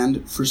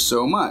land for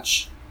so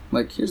much."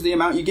 Like, here's the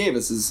amount you gave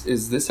us.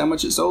 Is this how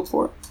much it sold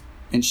for?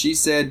 And she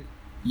said,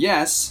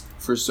 "Yes,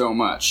 for so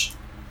much."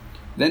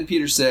 Then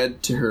Peter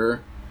said to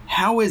her,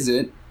 "How is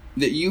it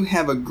that you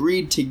have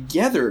agreed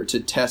together to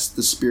test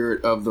the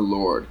Spirit of the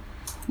Lord?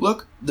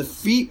 Look, the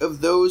feet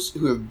of those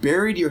who have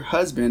buried your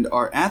husband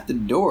are at the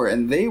door,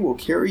 and they will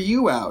carry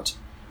you out."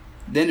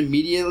 Then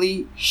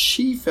immediately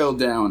she fell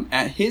down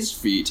at his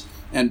feet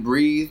and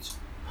breathed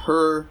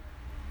her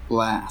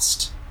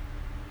last.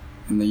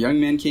 And the young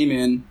man came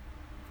in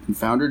and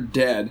found her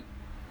dead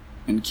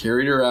and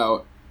carried her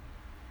out,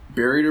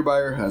 buried her by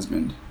her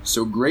husband.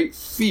 So great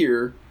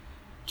fear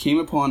came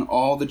upon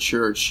all the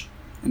church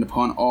and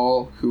upon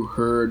all who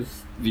heard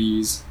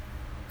these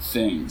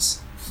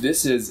things.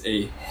 This is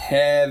a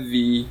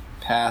heavy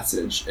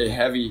passage,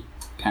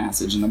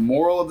 And the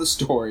moral of the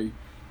story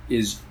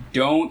is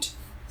don't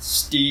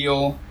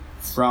steal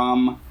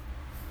from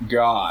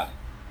God.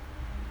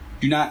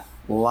 Do not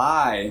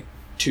lie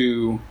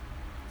to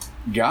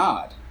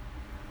God.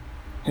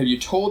 Have you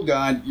told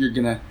God you're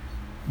going to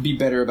be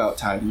better about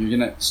tithing? You're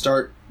going to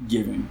start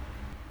giving?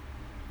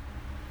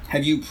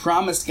 Have you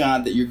promised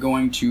God that you're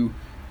going to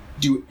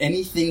do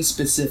anything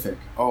specific?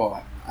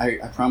 Oh, I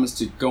promise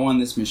to go on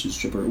this mission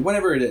trip, or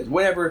whatever it is,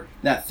 whatever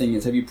that thing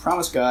is. Have you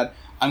promised God,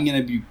 I'm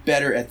going to be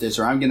better at this,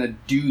 or I'm going to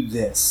do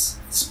this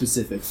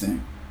specific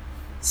thing?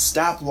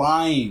 Stop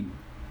lying.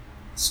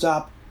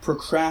 Stop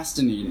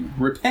procrastinating.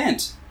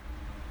 Repent.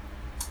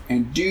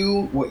 And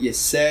do what you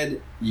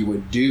said you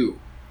would do,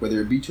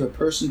 whether it be to a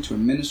person, to a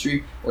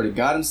ministry, or to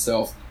God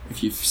himself.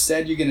 If you've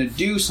said you're going to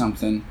do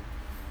something,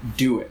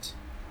 do it.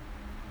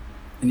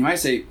 And you might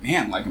say,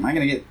 man, am I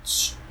going to get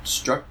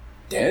struck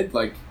dead?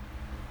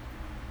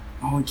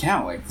 Holy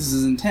cow, this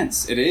is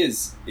intense. It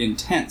is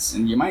intense.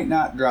 And you might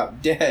not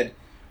drop dead,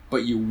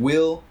 but you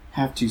will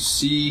have to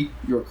see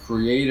your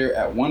Creator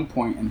at one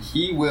point, and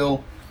he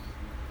will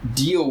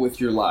deal with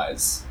your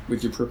lies,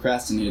 with your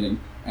procrastinating,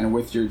 and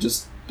with your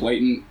just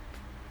blatant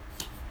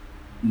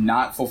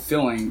not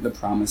fulfilling the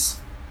promise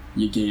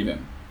you gave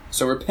him.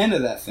 So repent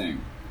of that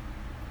thing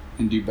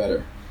and do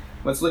better.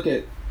 Let's look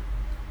at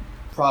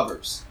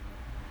Proverbs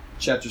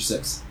chapter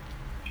 6.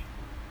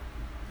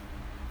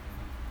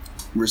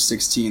 Verse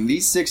 16.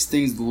 These 6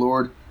 things the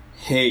Lord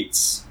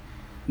hates.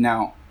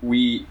 Now,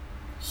 we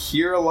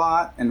hear a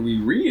lot and we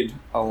read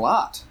a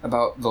lot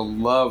about the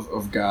love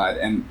of God,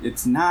 and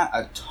it's not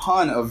a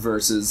ton of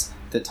verses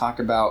that talk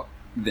about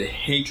the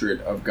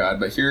hatred of God,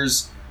 but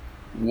here's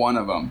one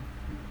of them.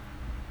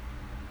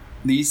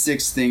 These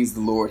 6 things the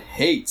Lord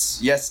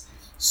hates. Yes,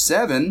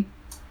 7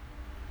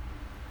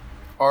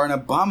 are an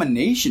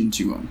abomination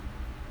to him: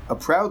 a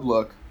proud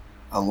look,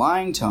 a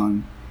lying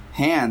tongue,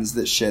 hands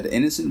that shed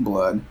innocent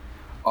blood,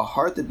 a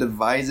heart that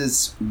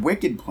devises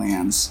wicked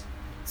plans,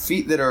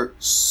 feet that are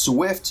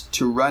swift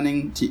to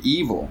running to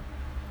evil,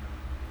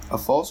 a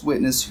false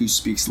witness who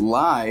speaks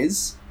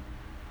lies,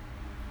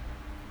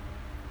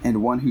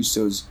 and one who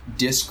sows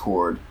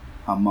discord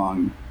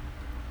among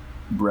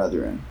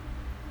brethren.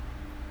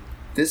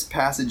 This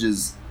passage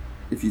is,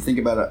 if you think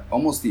about it,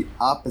 almost the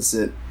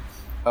opposite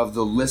of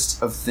the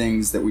list of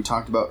things that we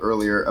talked about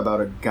earlier about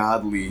a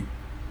godly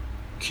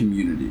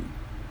community.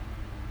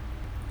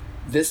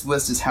 This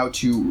list is how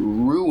to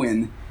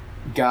ruin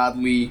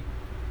godly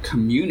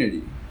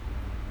community.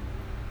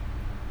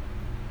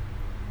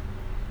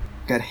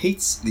 God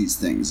hates these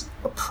things: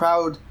 a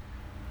proud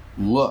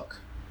look,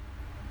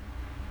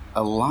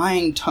 a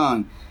lying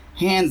tongue,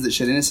 hands that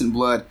shed innocent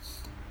blood,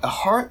 a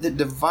heart that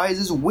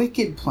devises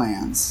wicked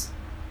plans.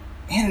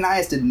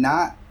 Ananias did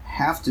not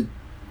have to,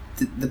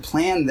 the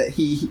plan that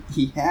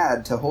he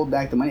had to hold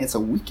back the money, it's a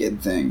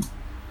wicked thing.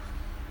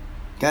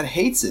 God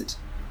hates it.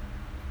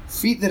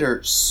 Feet that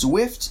are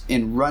swift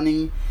in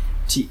running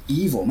to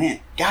evil. Man,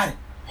 God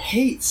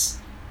hates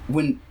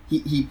when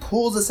he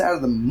pulls us out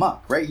of the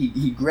muck, right?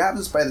 He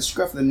grabs us by the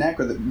scruff of the neck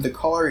or the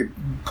collar, he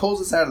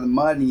pulls us out of the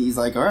mud, and he's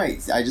like, all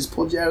right, I just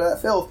pulled you out of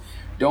that filth.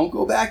 Don't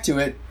go back to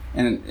it.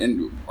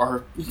 And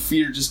our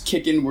feet are just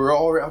kicking. We're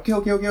all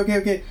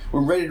okay.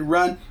 We're ready to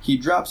run. He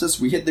drops us.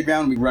 We hit the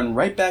ground. We run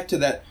right back to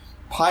that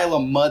pile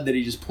of mud that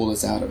he just pulled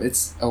us out of.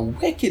 It's a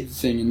wicked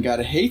thing, and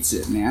God hates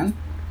it, man.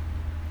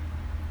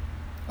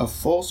 A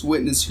false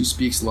witness who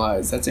speaks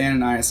lies. That's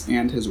Ananias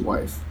and his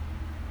wife.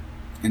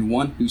 And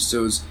one who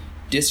sows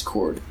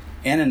discord.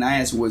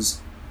 Ananias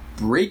was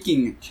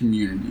breaking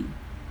community.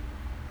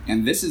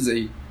 And this is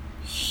a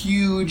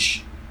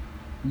huge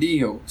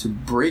deal. To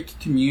break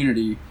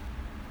community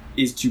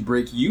is to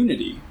break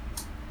unity.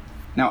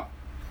 Now,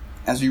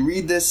 as we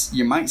read this,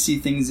 you might see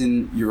things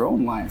in your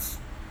own life.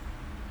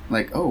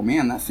 Like, oh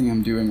man, that thing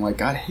I'm doing,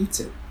 God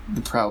hates it.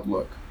 The proud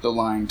look, the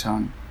lying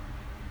tongue.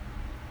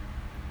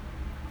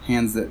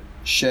 Hands that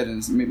shed,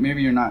 and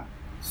maybe you're not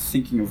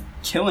thinking of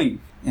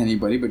killing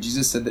anybody, but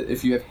Jesus said that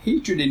if you have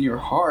hatred in your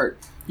heart,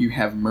 you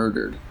have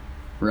murdered,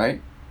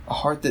 right? A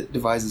heart that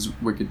devises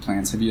wicked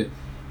plans. Have you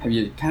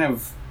kind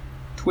of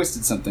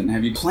twisted something?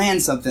 Have you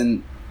planned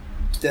something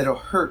that'll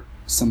hurt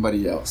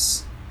somebody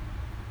else?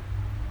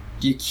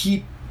 Do you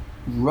keep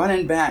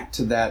running back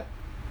to that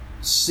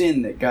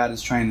sin that God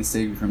is trying to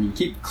save you from? You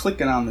keep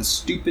clicking on the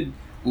stupid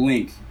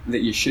link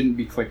that you shouldn't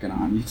be clicking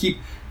on. You keep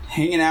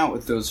hanging out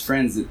with those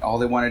friends that all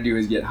they want to do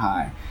is get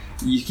high.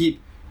 You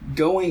keep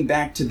going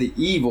back to the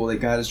evil that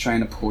God is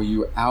trying to pull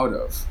you out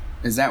of.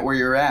 Is that where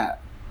you're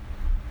at?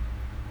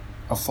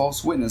 a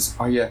false witness?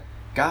 Are you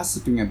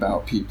gossiping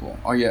about people?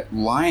 Are you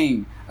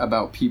lying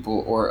about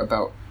people or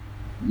about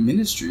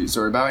ministries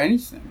or about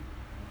anything?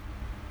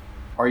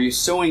 Are you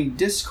sowing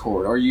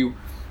discord? Are you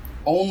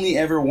only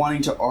ever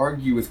wanting to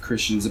argue with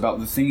Christians about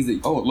the things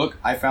that, oh, look,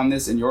 I found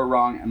this and you're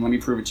wrong and let me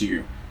prove it to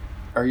you?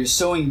 Are you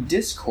sowing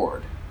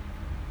discord?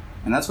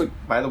 And that's what,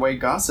 by the way,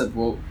 gossip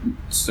will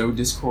sow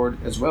discord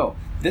as well.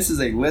 This is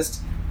a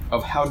list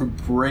of how to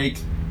break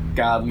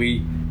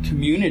godly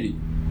community.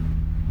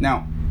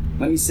 Now,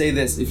 let me say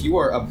this. If you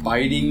are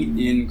abiding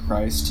in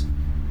Christ,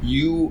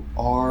 you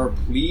are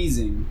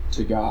pleasing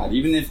to God.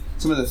 Even if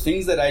some of the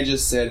things that I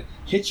just said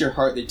hit your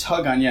heart, they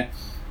tug on you,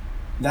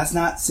 that's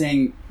not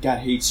saying God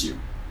hates you.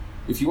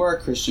 If you are a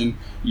Christian,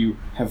 you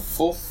have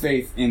full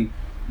faith in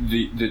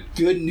the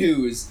good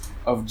news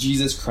of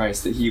Jesus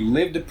Christ, that he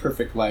lived a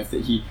perfect life,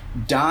 that he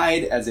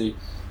died as a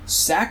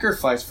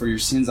sacrifice for your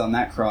sins on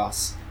that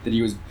cross, that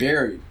he was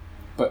buried,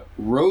 but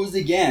rose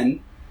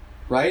again,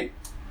 right?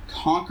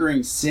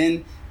 Conquering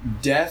sin,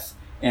 death,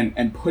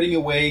 and putting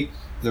away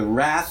the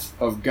wrath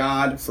of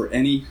God for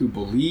any who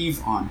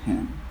believe on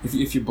him.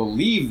 If you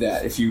believe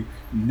that, if you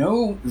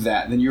know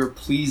that, then you're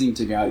pleasing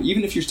to God.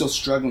 Even if you're still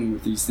struggling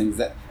with these things,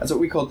 that's what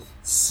we call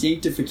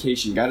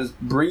sanctification. God is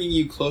bringing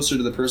you closer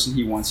to the person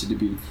he wants you to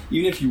be.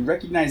 Even if you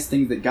recognize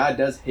things that God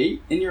does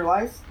hate in your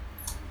life,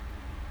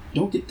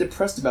 don't get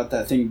depressed about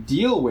that thing.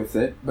 Deal with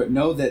it, but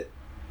know that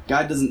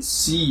God doesn't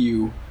see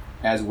you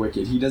as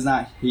wicked. He does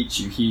not hate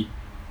you. He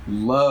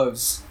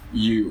loves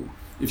you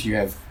if you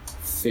have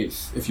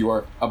faith, if you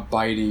are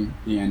abiding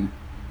in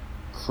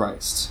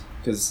Christ.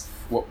 Because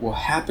what will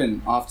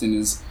happen often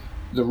is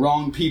the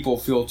wrong people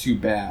feel too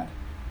bad.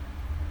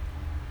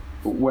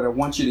 But what I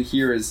want you to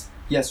hear is,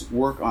 yes,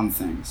 work on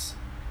things.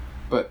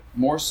 But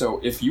more so,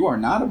 if you are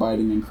not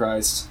abiding in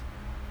Christ,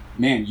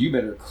 man, you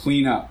better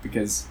clean up,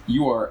 because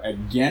you are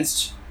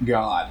against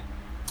God.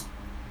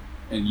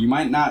 And you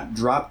might not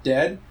drop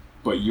dead,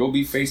 but you'll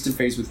be face to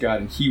face with God,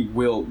 and he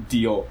will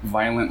deal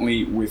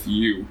violently with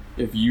you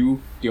if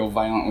you deal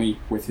violently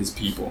with his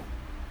people.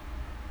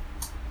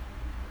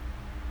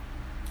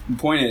 The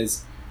point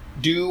is,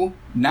 do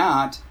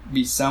not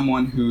be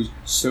someone who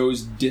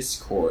sows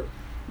discord.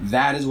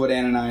 That is what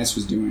Ananias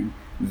was doing.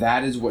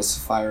 That is what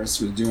Sapphira was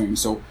doing.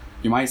 So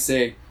you might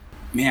say,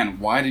 man,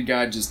 why did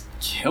God just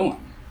kill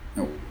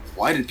him?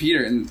 Why did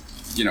Peter? And,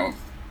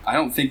 I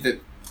don't think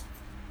that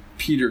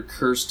Peter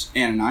cursed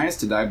Ananias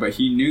to die, but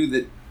he knew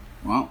that,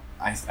 well,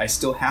 I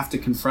still have to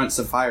confront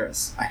Sapphira.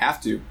 I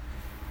have to.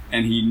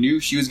 And he knew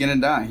she was going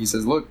to die. He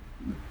says, look,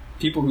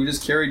 people who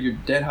just carried your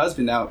dead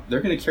husband out,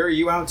 they're going to carry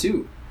you out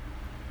too.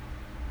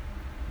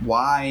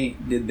 Why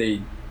did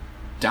they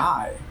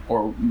die?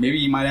 Or maybe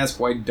you might ask,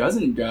 why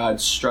doesn't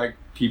God strike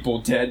people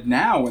dead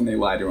now when they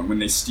lie to him, when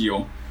they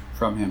steal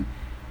from him?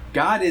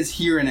 God is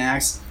here in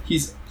Acts.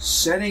 He's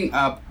setting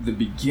up the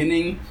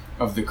beginning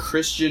of the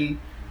Christian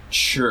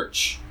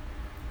church.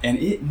 And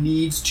it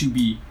needs to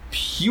be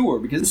pure,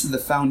 because this is the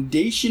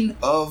foundation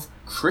of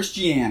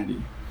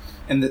Christianity.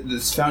 And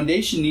this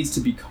foundation needs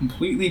to be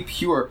completely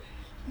pure.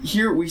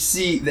 Here we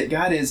see that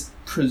God is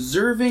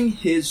preserving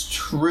his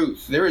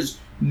truth. There is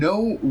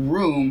no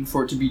room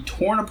for it to be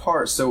torn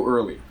apart so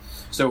early.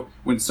 So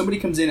when somebody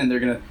comes in and they're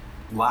going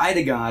to lie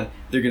to God,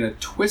 they're going to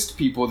twist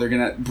people, they're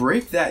going to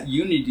break that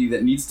unity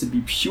that needs to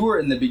be pure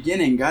in the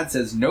beginning, God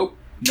says, nope,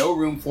 no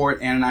room for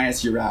it.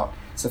 Ananias, you're out.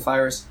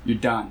 Sapphira, you're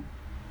done.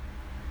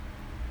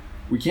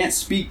 We can't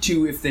speak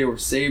to if they were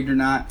saved or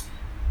not.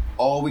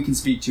 All we can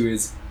speak to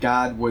is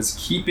God was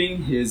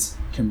keeping his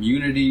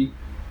community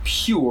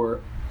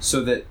pure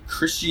so that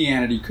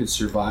Christianity could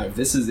survive.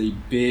 This is a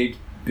big,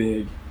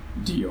 big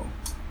deal.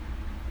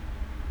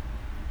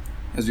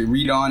 As we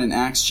read on in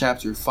Acts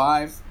chapter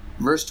 5,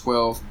 verse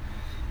 12,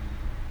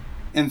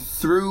 and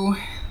through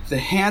the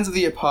hands of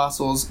the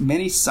apostles,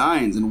 many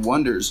signs and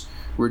wonders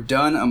were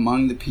done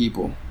among the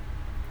people.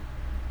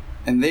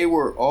 And they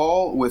were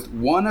all with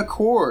one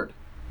accord.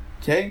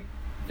 Okay?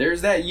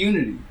 There's that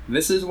unity.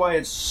 This is why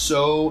it's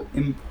so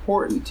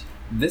important.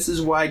 This is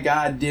why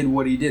God did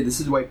what he did. This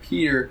is why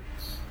Peter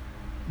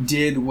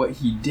did what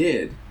he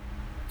did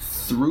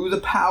through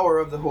the power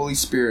of the Holy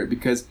Spirit,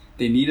 because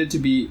they needed to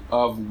be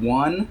of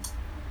one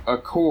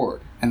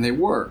accord. And they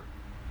were.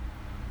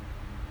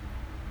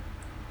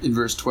 In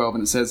verse 12,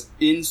 and it says,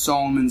 in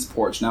Solomon's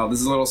porch. Now, this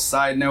is a little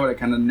side note. I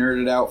kind of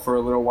nerded out for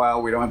a little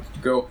while. We don't have to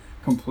go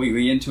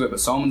completely into it, but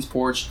Solomon's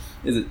porch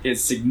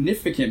is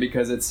significant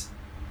because it's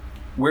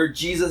where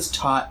Jesus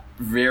taught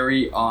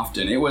very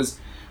often. It was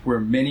where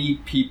many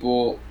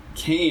people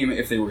came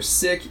if they were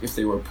sick, if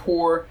they were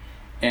poor,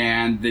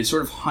 and they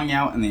sort of hung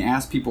out and they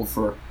asked people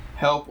for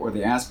help, or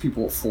they asked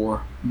people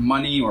for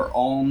money, or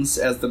alms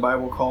as the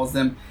Bible calls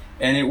them.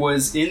 And it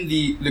was in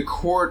the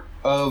court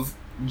of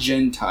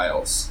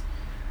Gentiles.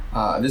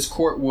 This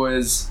court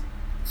was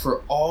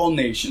for all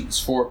nations,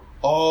 for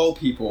all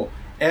people.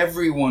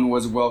 Everyone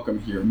was welcome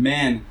here.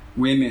 Men,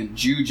 women,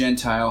 Jew,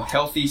 Gentile,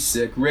 healthy,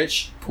 sick,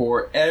 rich,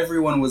 poor.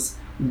 Everyone was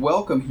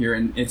welcome here.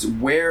 And it's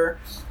where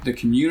the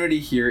community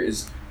here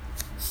is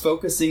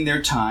focusing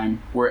their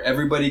time where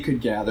everybody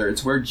could gather.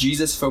 It's where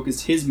Jesus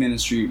focused his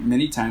ministry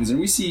many times. And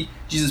we see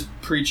Jesus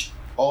preach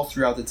all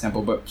throughout the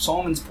temple, but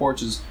Solomon's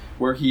porch is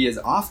where he is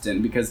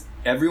often because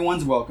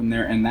everyone's welcome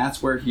there, and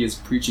that's where he is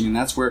preaching, and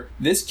that's where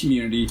this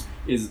community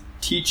is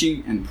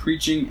teaching and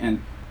preaching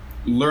and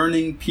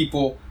learning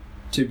people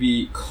to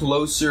be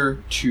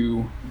closer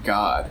to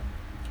God.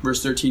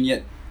 Verse 13,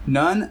 yet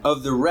none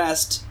of the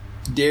rest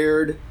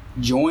dared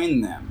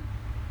join them.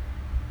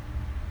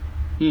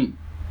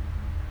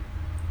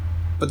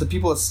 But the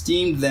people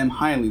esteemed them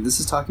highly. This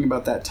is talking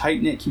about that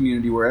tight-knit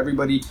community where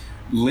everybody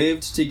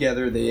lived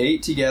together, they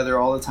ate together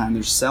all the time,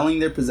 they're selling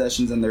their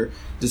possessions and they're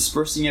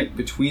dispersing it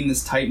between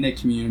this tight-knit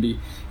community.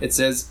 It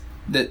says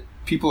that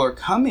people are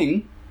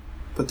coming,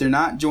 but they're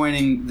not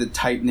joining the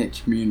tight-knit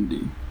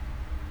community.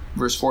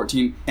 Verse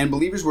 14, and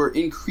believers were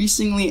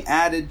increasingly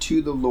added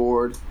to the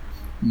Lord,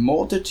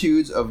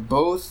 multitudes of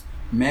both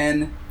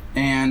men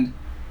and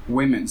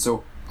women.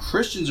 So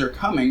Christians are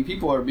coming,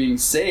 people are being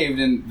saved,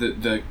 and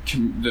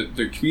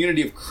the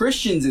community of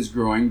Christians is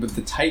growing, but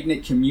the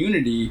tight-knit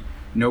community,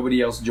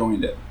 nobody else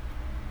joined it.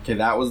 Okay,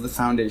 that was the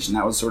foundation.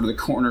 That was sort of the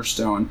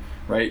cornerstone,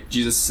 right?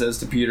 Jesus says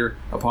to Peter,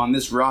 upon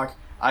this rock,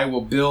 I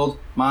will build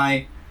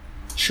my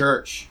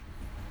church.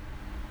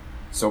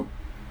 So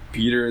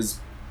Peter is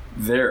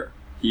there.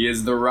 He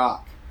is the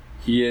rock.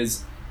 He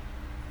is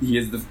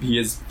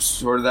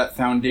sort of that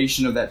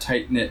foundation of that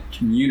tight-knit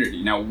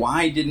community. Now,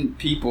 why didn't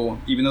people,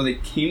 even though they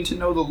came to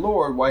know the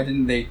Lord, why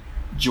didn't they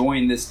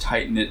join this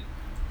tight-knit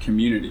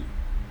community?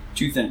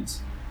 Two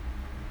things.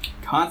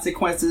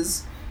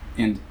 Consequences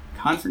and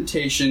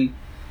confrontation.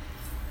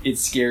 It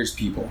scares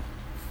people.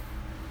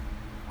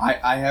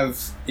 I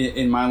have,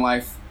 in my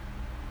life,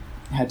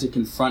 had to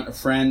confront a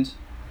friend,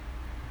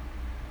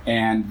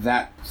 and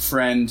that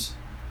friend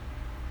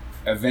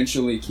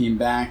eventually came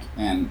back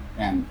and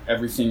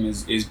everything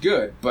is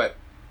good. But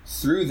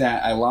through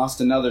that, I lost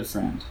another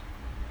friend.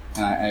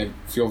 And I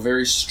feel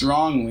very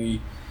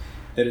strongly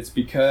that it's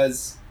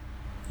because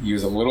he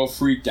was a little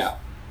freaked out.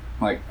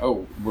 Like,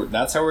 oh,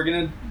 that's how we're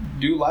going to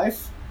do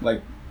life?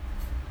 Like,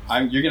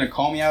 you're going to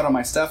call me out on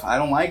my stuff? I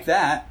don't like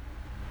that.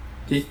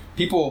 Okay?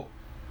 People,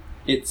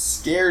 it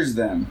scares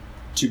them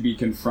to be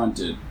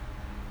confronted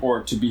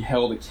or to be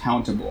held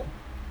accountable.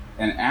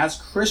 And as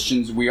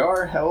Christians, we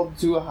are held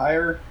to a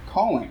higher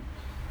calling.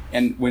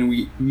 And when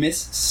we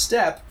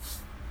misstep,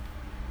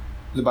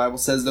 the Bible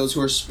says those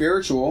who are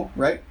spiritual,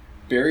 right,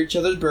 bear each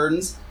other's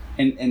burdens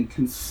and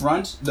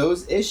confront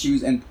those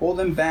issues and pull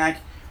them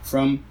back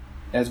from,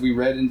 as we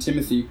read in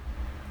Timothy,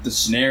 the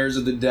snares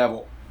of the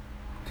devil.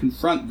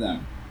 Confront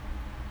them.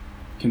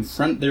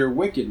 Confront their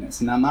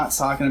wickedness. And I'm not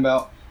talking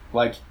about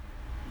like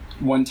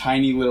one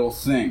tiny little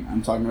thing.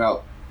 I'm talking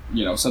about,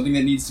 something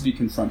that needs to be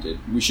confronted.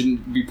 We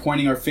shouldn't be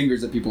pointing our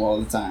fingers at people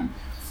all the time.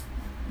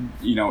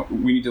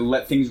 We need to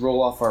let things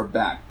roll off our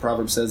back.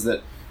 Proverbs says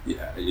that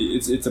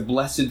it's a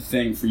blessed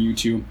thing for you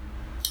to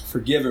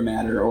forgive a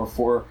matter or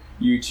for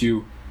you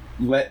to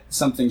let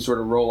something sort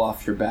of roll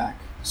off your back.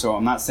 So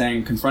I'm not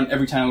saying confront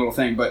every tiny little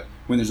thing, but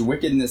when there's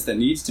wickedness that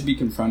needs to be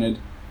confronted,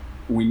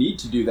 we need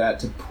to do that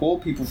to pull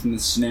people from the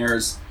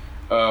snares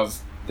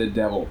of the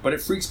devil. But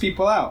it freaks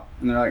people out.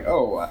 And they're like,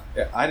 oh,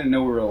 I didn't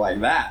know we were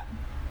like that.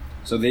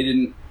 So they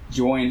didn't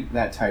join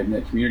that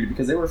tight-knit community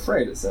because they were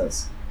afraid, it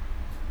says.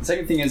 The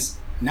second thing is,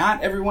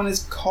 not everyone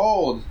is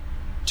called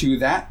to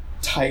that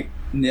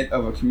tight-knit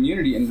of a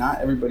community, and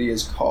not everybody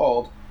is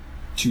called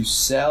to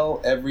sell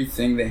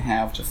everything they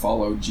have to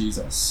follow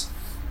Jesus.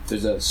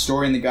 There's a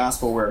story in the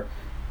gospel where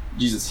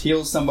Jesus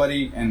heals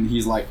somebody, and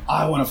he's like,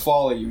 I want to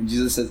follow you. And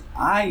Jesus says,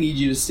 I need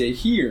you to stay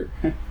here.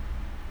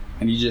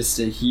 I need you to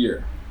stay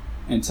here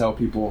and tell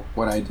people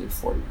what I did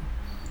for you.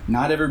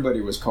 Not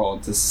everybody was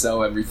called to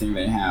sell everything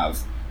they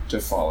have to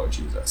follow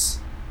Jesus.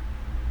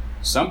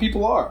 Some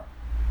people are.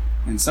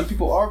 And some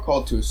people are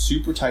called to a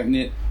super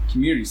tight-knit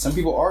community. Some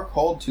people are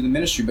called to the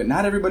ministry, but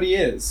not everybody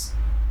is.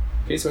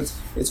 Okay, so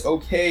it's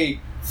okay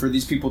for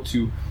these people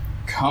to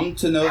come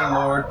to know the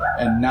Lord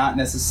and not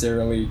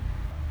necessarily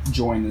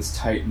join this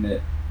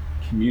tight-knit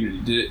community.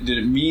 Did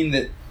it mean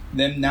that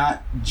them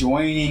not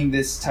joining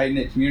this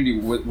tight-knit community,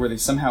 were they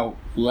somehow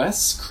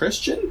less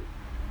Christian?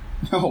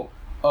 No,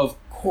 of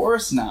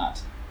course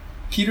not.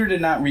 Peter did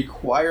not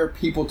require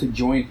people to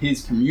join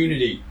his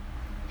community.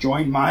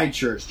 Join my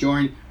church,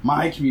 join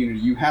my community.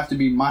 You have to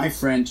be my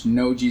friend to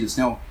know Jesus.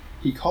 No,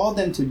 he called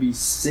them to be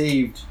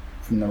saved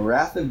from the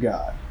wrath of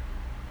God.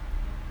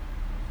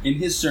 In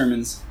his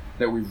sermons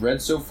that we've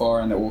read so far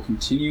and that we'll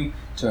continue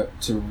to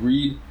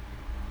read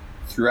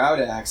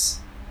throughout Acts,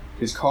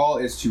 his call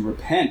is to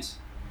repent,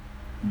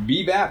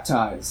 be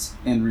baptized,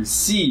 and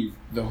receive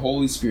the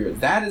Holy Spirit.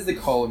 That is the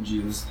call of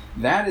Jesus.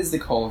 That is the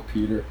call of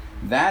Peter.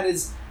 That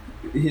is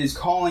his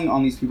calling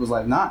on these people's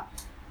lives. Not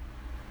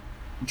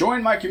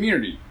join my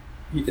community.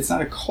 It's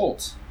not a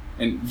cult.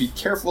 And be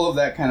careful of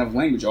that kind of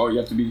language. Oh, you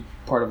have to be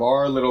part of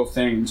our little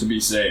thing to be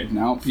saved.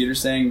 No,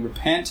 Peter's saying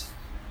repent,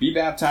 be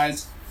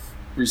baptized,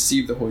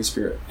 receive the Holy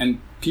Spirit.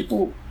 And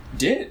people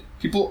did.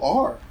 People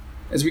are.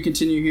 As we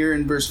continue here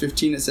in verse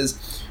 15, it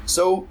says,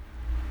 so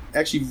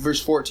actually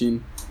verse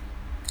 14,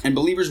 and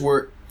believers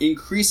were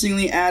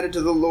increasingly added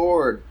to the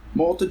Lord,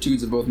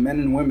 multitudes of both men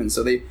and women.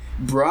 So they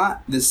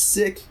brought the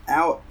sick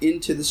out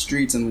into the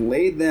streets and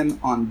laid them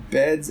on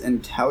beds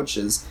and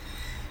couches.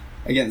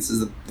 Again, this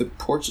is the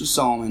porch of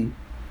Solomon,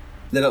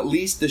 that at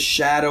least the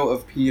shadow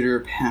of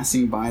Peter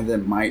passing by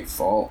them might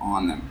fall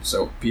on them.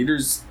 So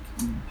Peter's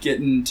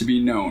getting to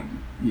be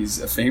known.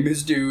 He's a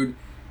famous dude.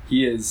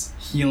 He is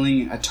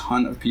healing a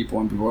ton of people,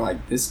 and people are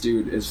like, this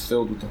dude is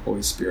filled with the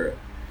Holy Spirit.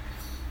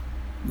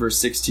 Verse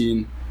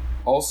 16,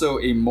 also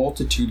a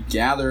multitude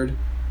gathered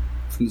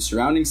from the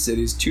surrounding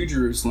cities to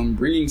Jerusalem,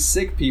 bringing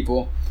sick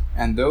people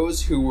and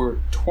those who were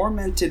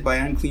tormented by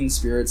unclean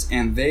spirits,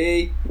 and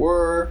they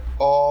were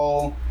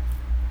all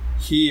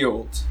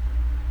healed.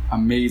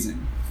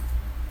 Amazing.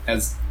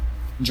 As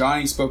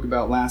Johnny spoke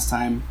about last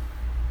time,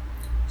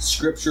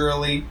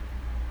 scripturally,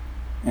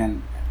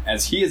 and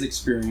as he has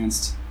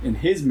experienced in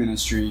his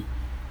ministry,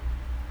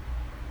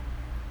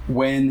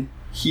 when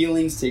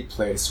healings take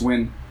place,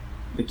 when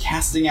the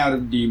casting out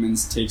of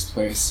demons takes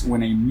place,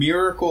 when a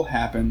miracle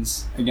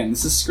happens, again,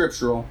 this is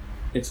scriptural,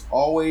 it's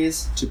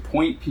always to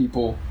point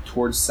people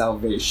towards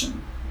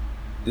salvation.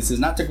 This is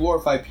not to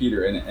glorify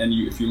Peter. And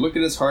if you look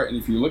at his heart, and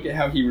if you look at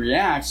how he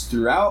reacts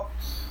throughout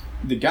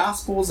the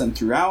Gospels and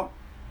throughout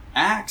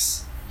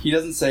Acts, he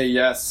doesn't say,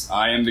 yes,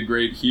 I am the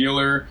great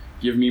healer,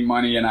 give me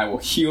money and I will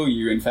heal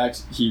you. In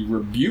fact, he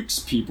rebukes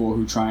people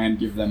who try and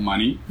give them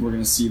money. We're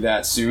going to see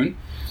that soon.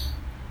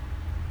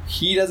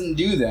 He doesn't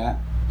do that.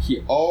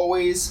 He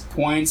always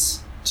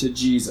points to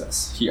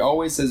Jesus. He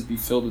always says, be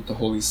filled with the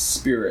Holy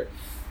Spirit.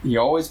 He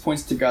always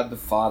points to God the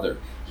Father.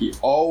 He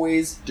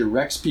always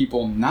directs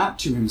people not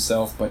to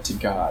himself, but to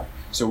God.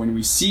 So when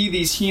we see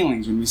these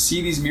healings, when we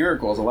see these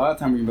miracles, a lot of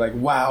times we can be like,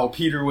 wow,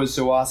 Peter was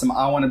so awesome.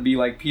 I want to be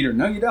like Peter.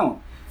 No, you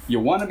don't. You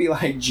want to be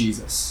like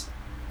Jesus.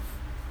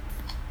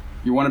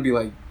 You want to be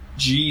like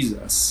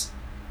Jesus.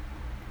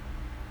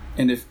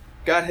 And if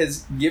God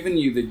has given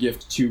you the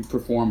gift to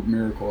perform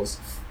miracles,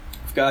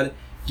 if God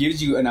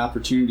gives you an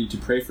opportunity to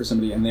pray for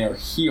somebody and they are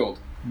healed,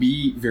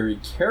 be very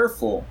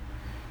careful,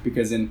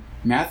 because in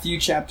Matthew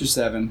chapter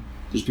 7,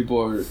 there's people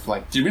who are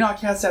like, did we not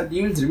cast out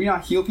demons? Did we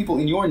not heal people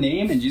in your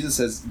name? And Jesus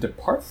says,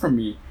 depart from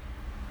me,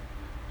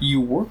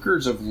 you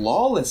workers of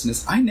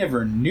lawlessness. I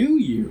never knew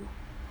you.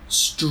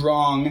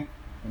 Strong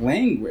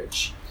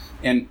language.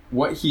 And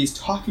what he's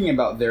talking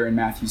about there in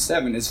Matthew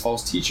 7 is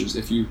false teachers.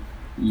 If you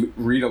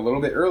read a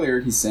little bit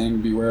earlier, he's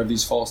saying, beware of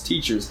these false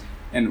teachers.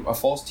 And a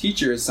false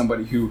teacher is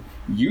somebody who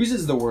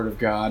uses the word of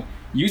God,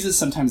 uses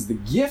sometimes the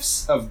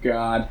gifts of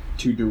God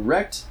to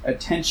direct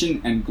attention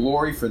and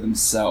glory for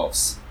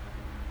themselves.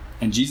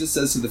 And Jesus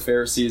says to the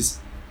Pharisees,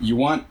 you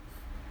want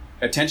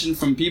attention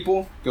from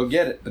people? Go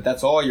get it, but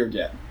that's all you'll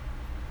get.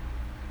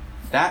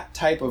 That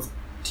type of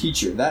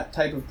teacher, that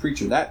type of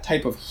preacher, that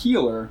type of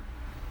healer,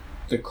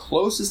 the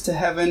closest to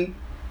heaven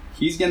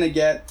he's going to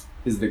get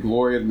is the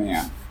glory of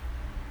man,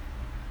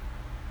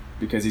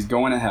 because he's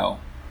going to hell.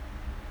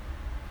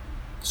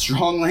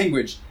 Strong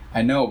language,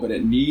 I know, but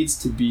it needs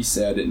to be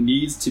said. It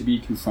needs to be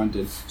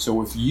confronted.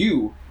 So if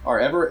you are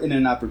ever in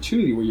an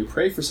opportunity where you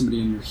pray for somebody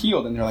and you're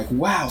healed and they're like,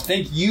 wow,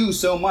 thank you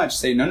so much,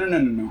 say,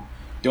 no.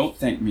 Don't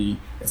thank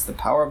me. It's the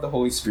power of the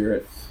Holy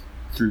Spirit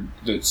through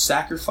the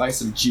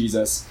sacrifice of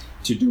Jesus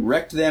to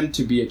direct them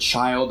to be a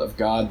child of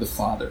God the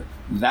Father.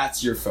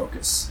 That's your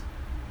focus.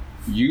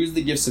 Use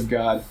the gifts of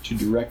God to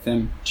direct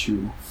them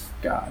to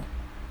God.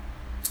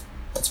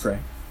 Let's pray.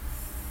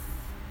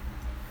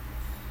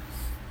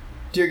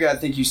 Dear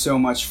God, thank you so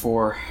much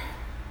for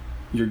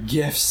your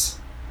gifts.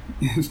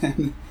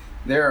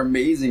 They're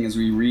amazing as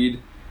we read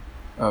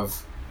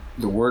of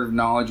the word of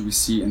knowledge we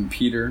see in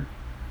Peter.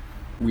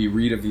 We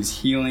read of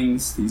these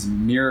healings, these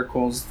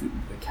miracles, the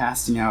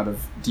casting out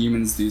of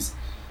demons, these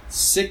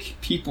sick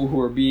people who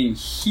are being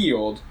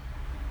healed.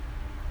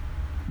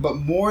 But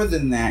more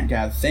than that,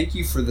 God, thank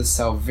you for the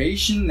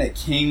salvation that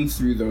came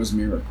through those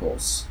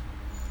miracles.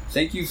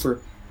 Thank you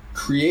for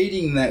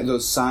creating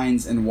those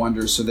signs and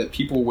wonders so that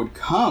people would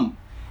come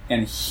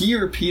and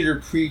hear Peter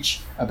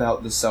preach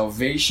about the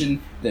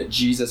salvation that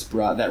Jesus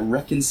brought, that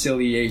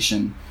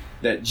reconciliation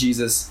that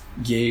Jesus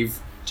gave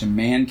to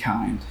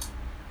mankind.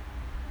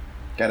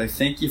 God, I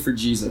thank you for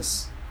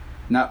Jesus.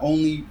 Not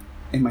only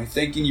am I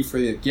thanking you for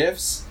the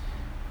gifts,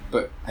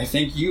 but I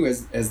thank you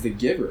as the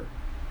giver.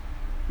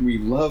 We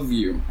love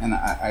you, and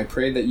I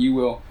pray that you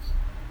will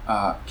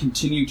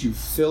continue to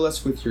fill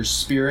us with your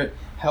Spirit.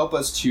 Help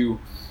us to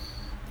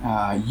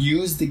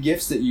use the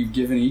gifts that you've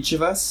given each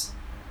of us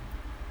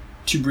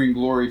to bring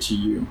glory to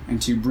you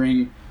and to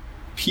bring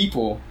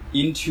people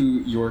into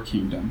your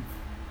kingdom.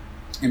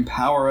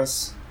 Empower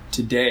us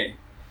today.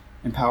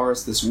 Empower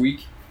us this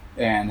week,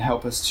 and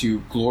help us to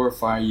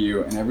glorify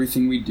you in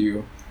everything we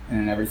do and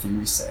in everything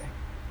we say.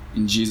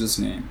 In Jesus'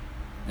 name,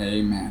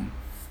 amen.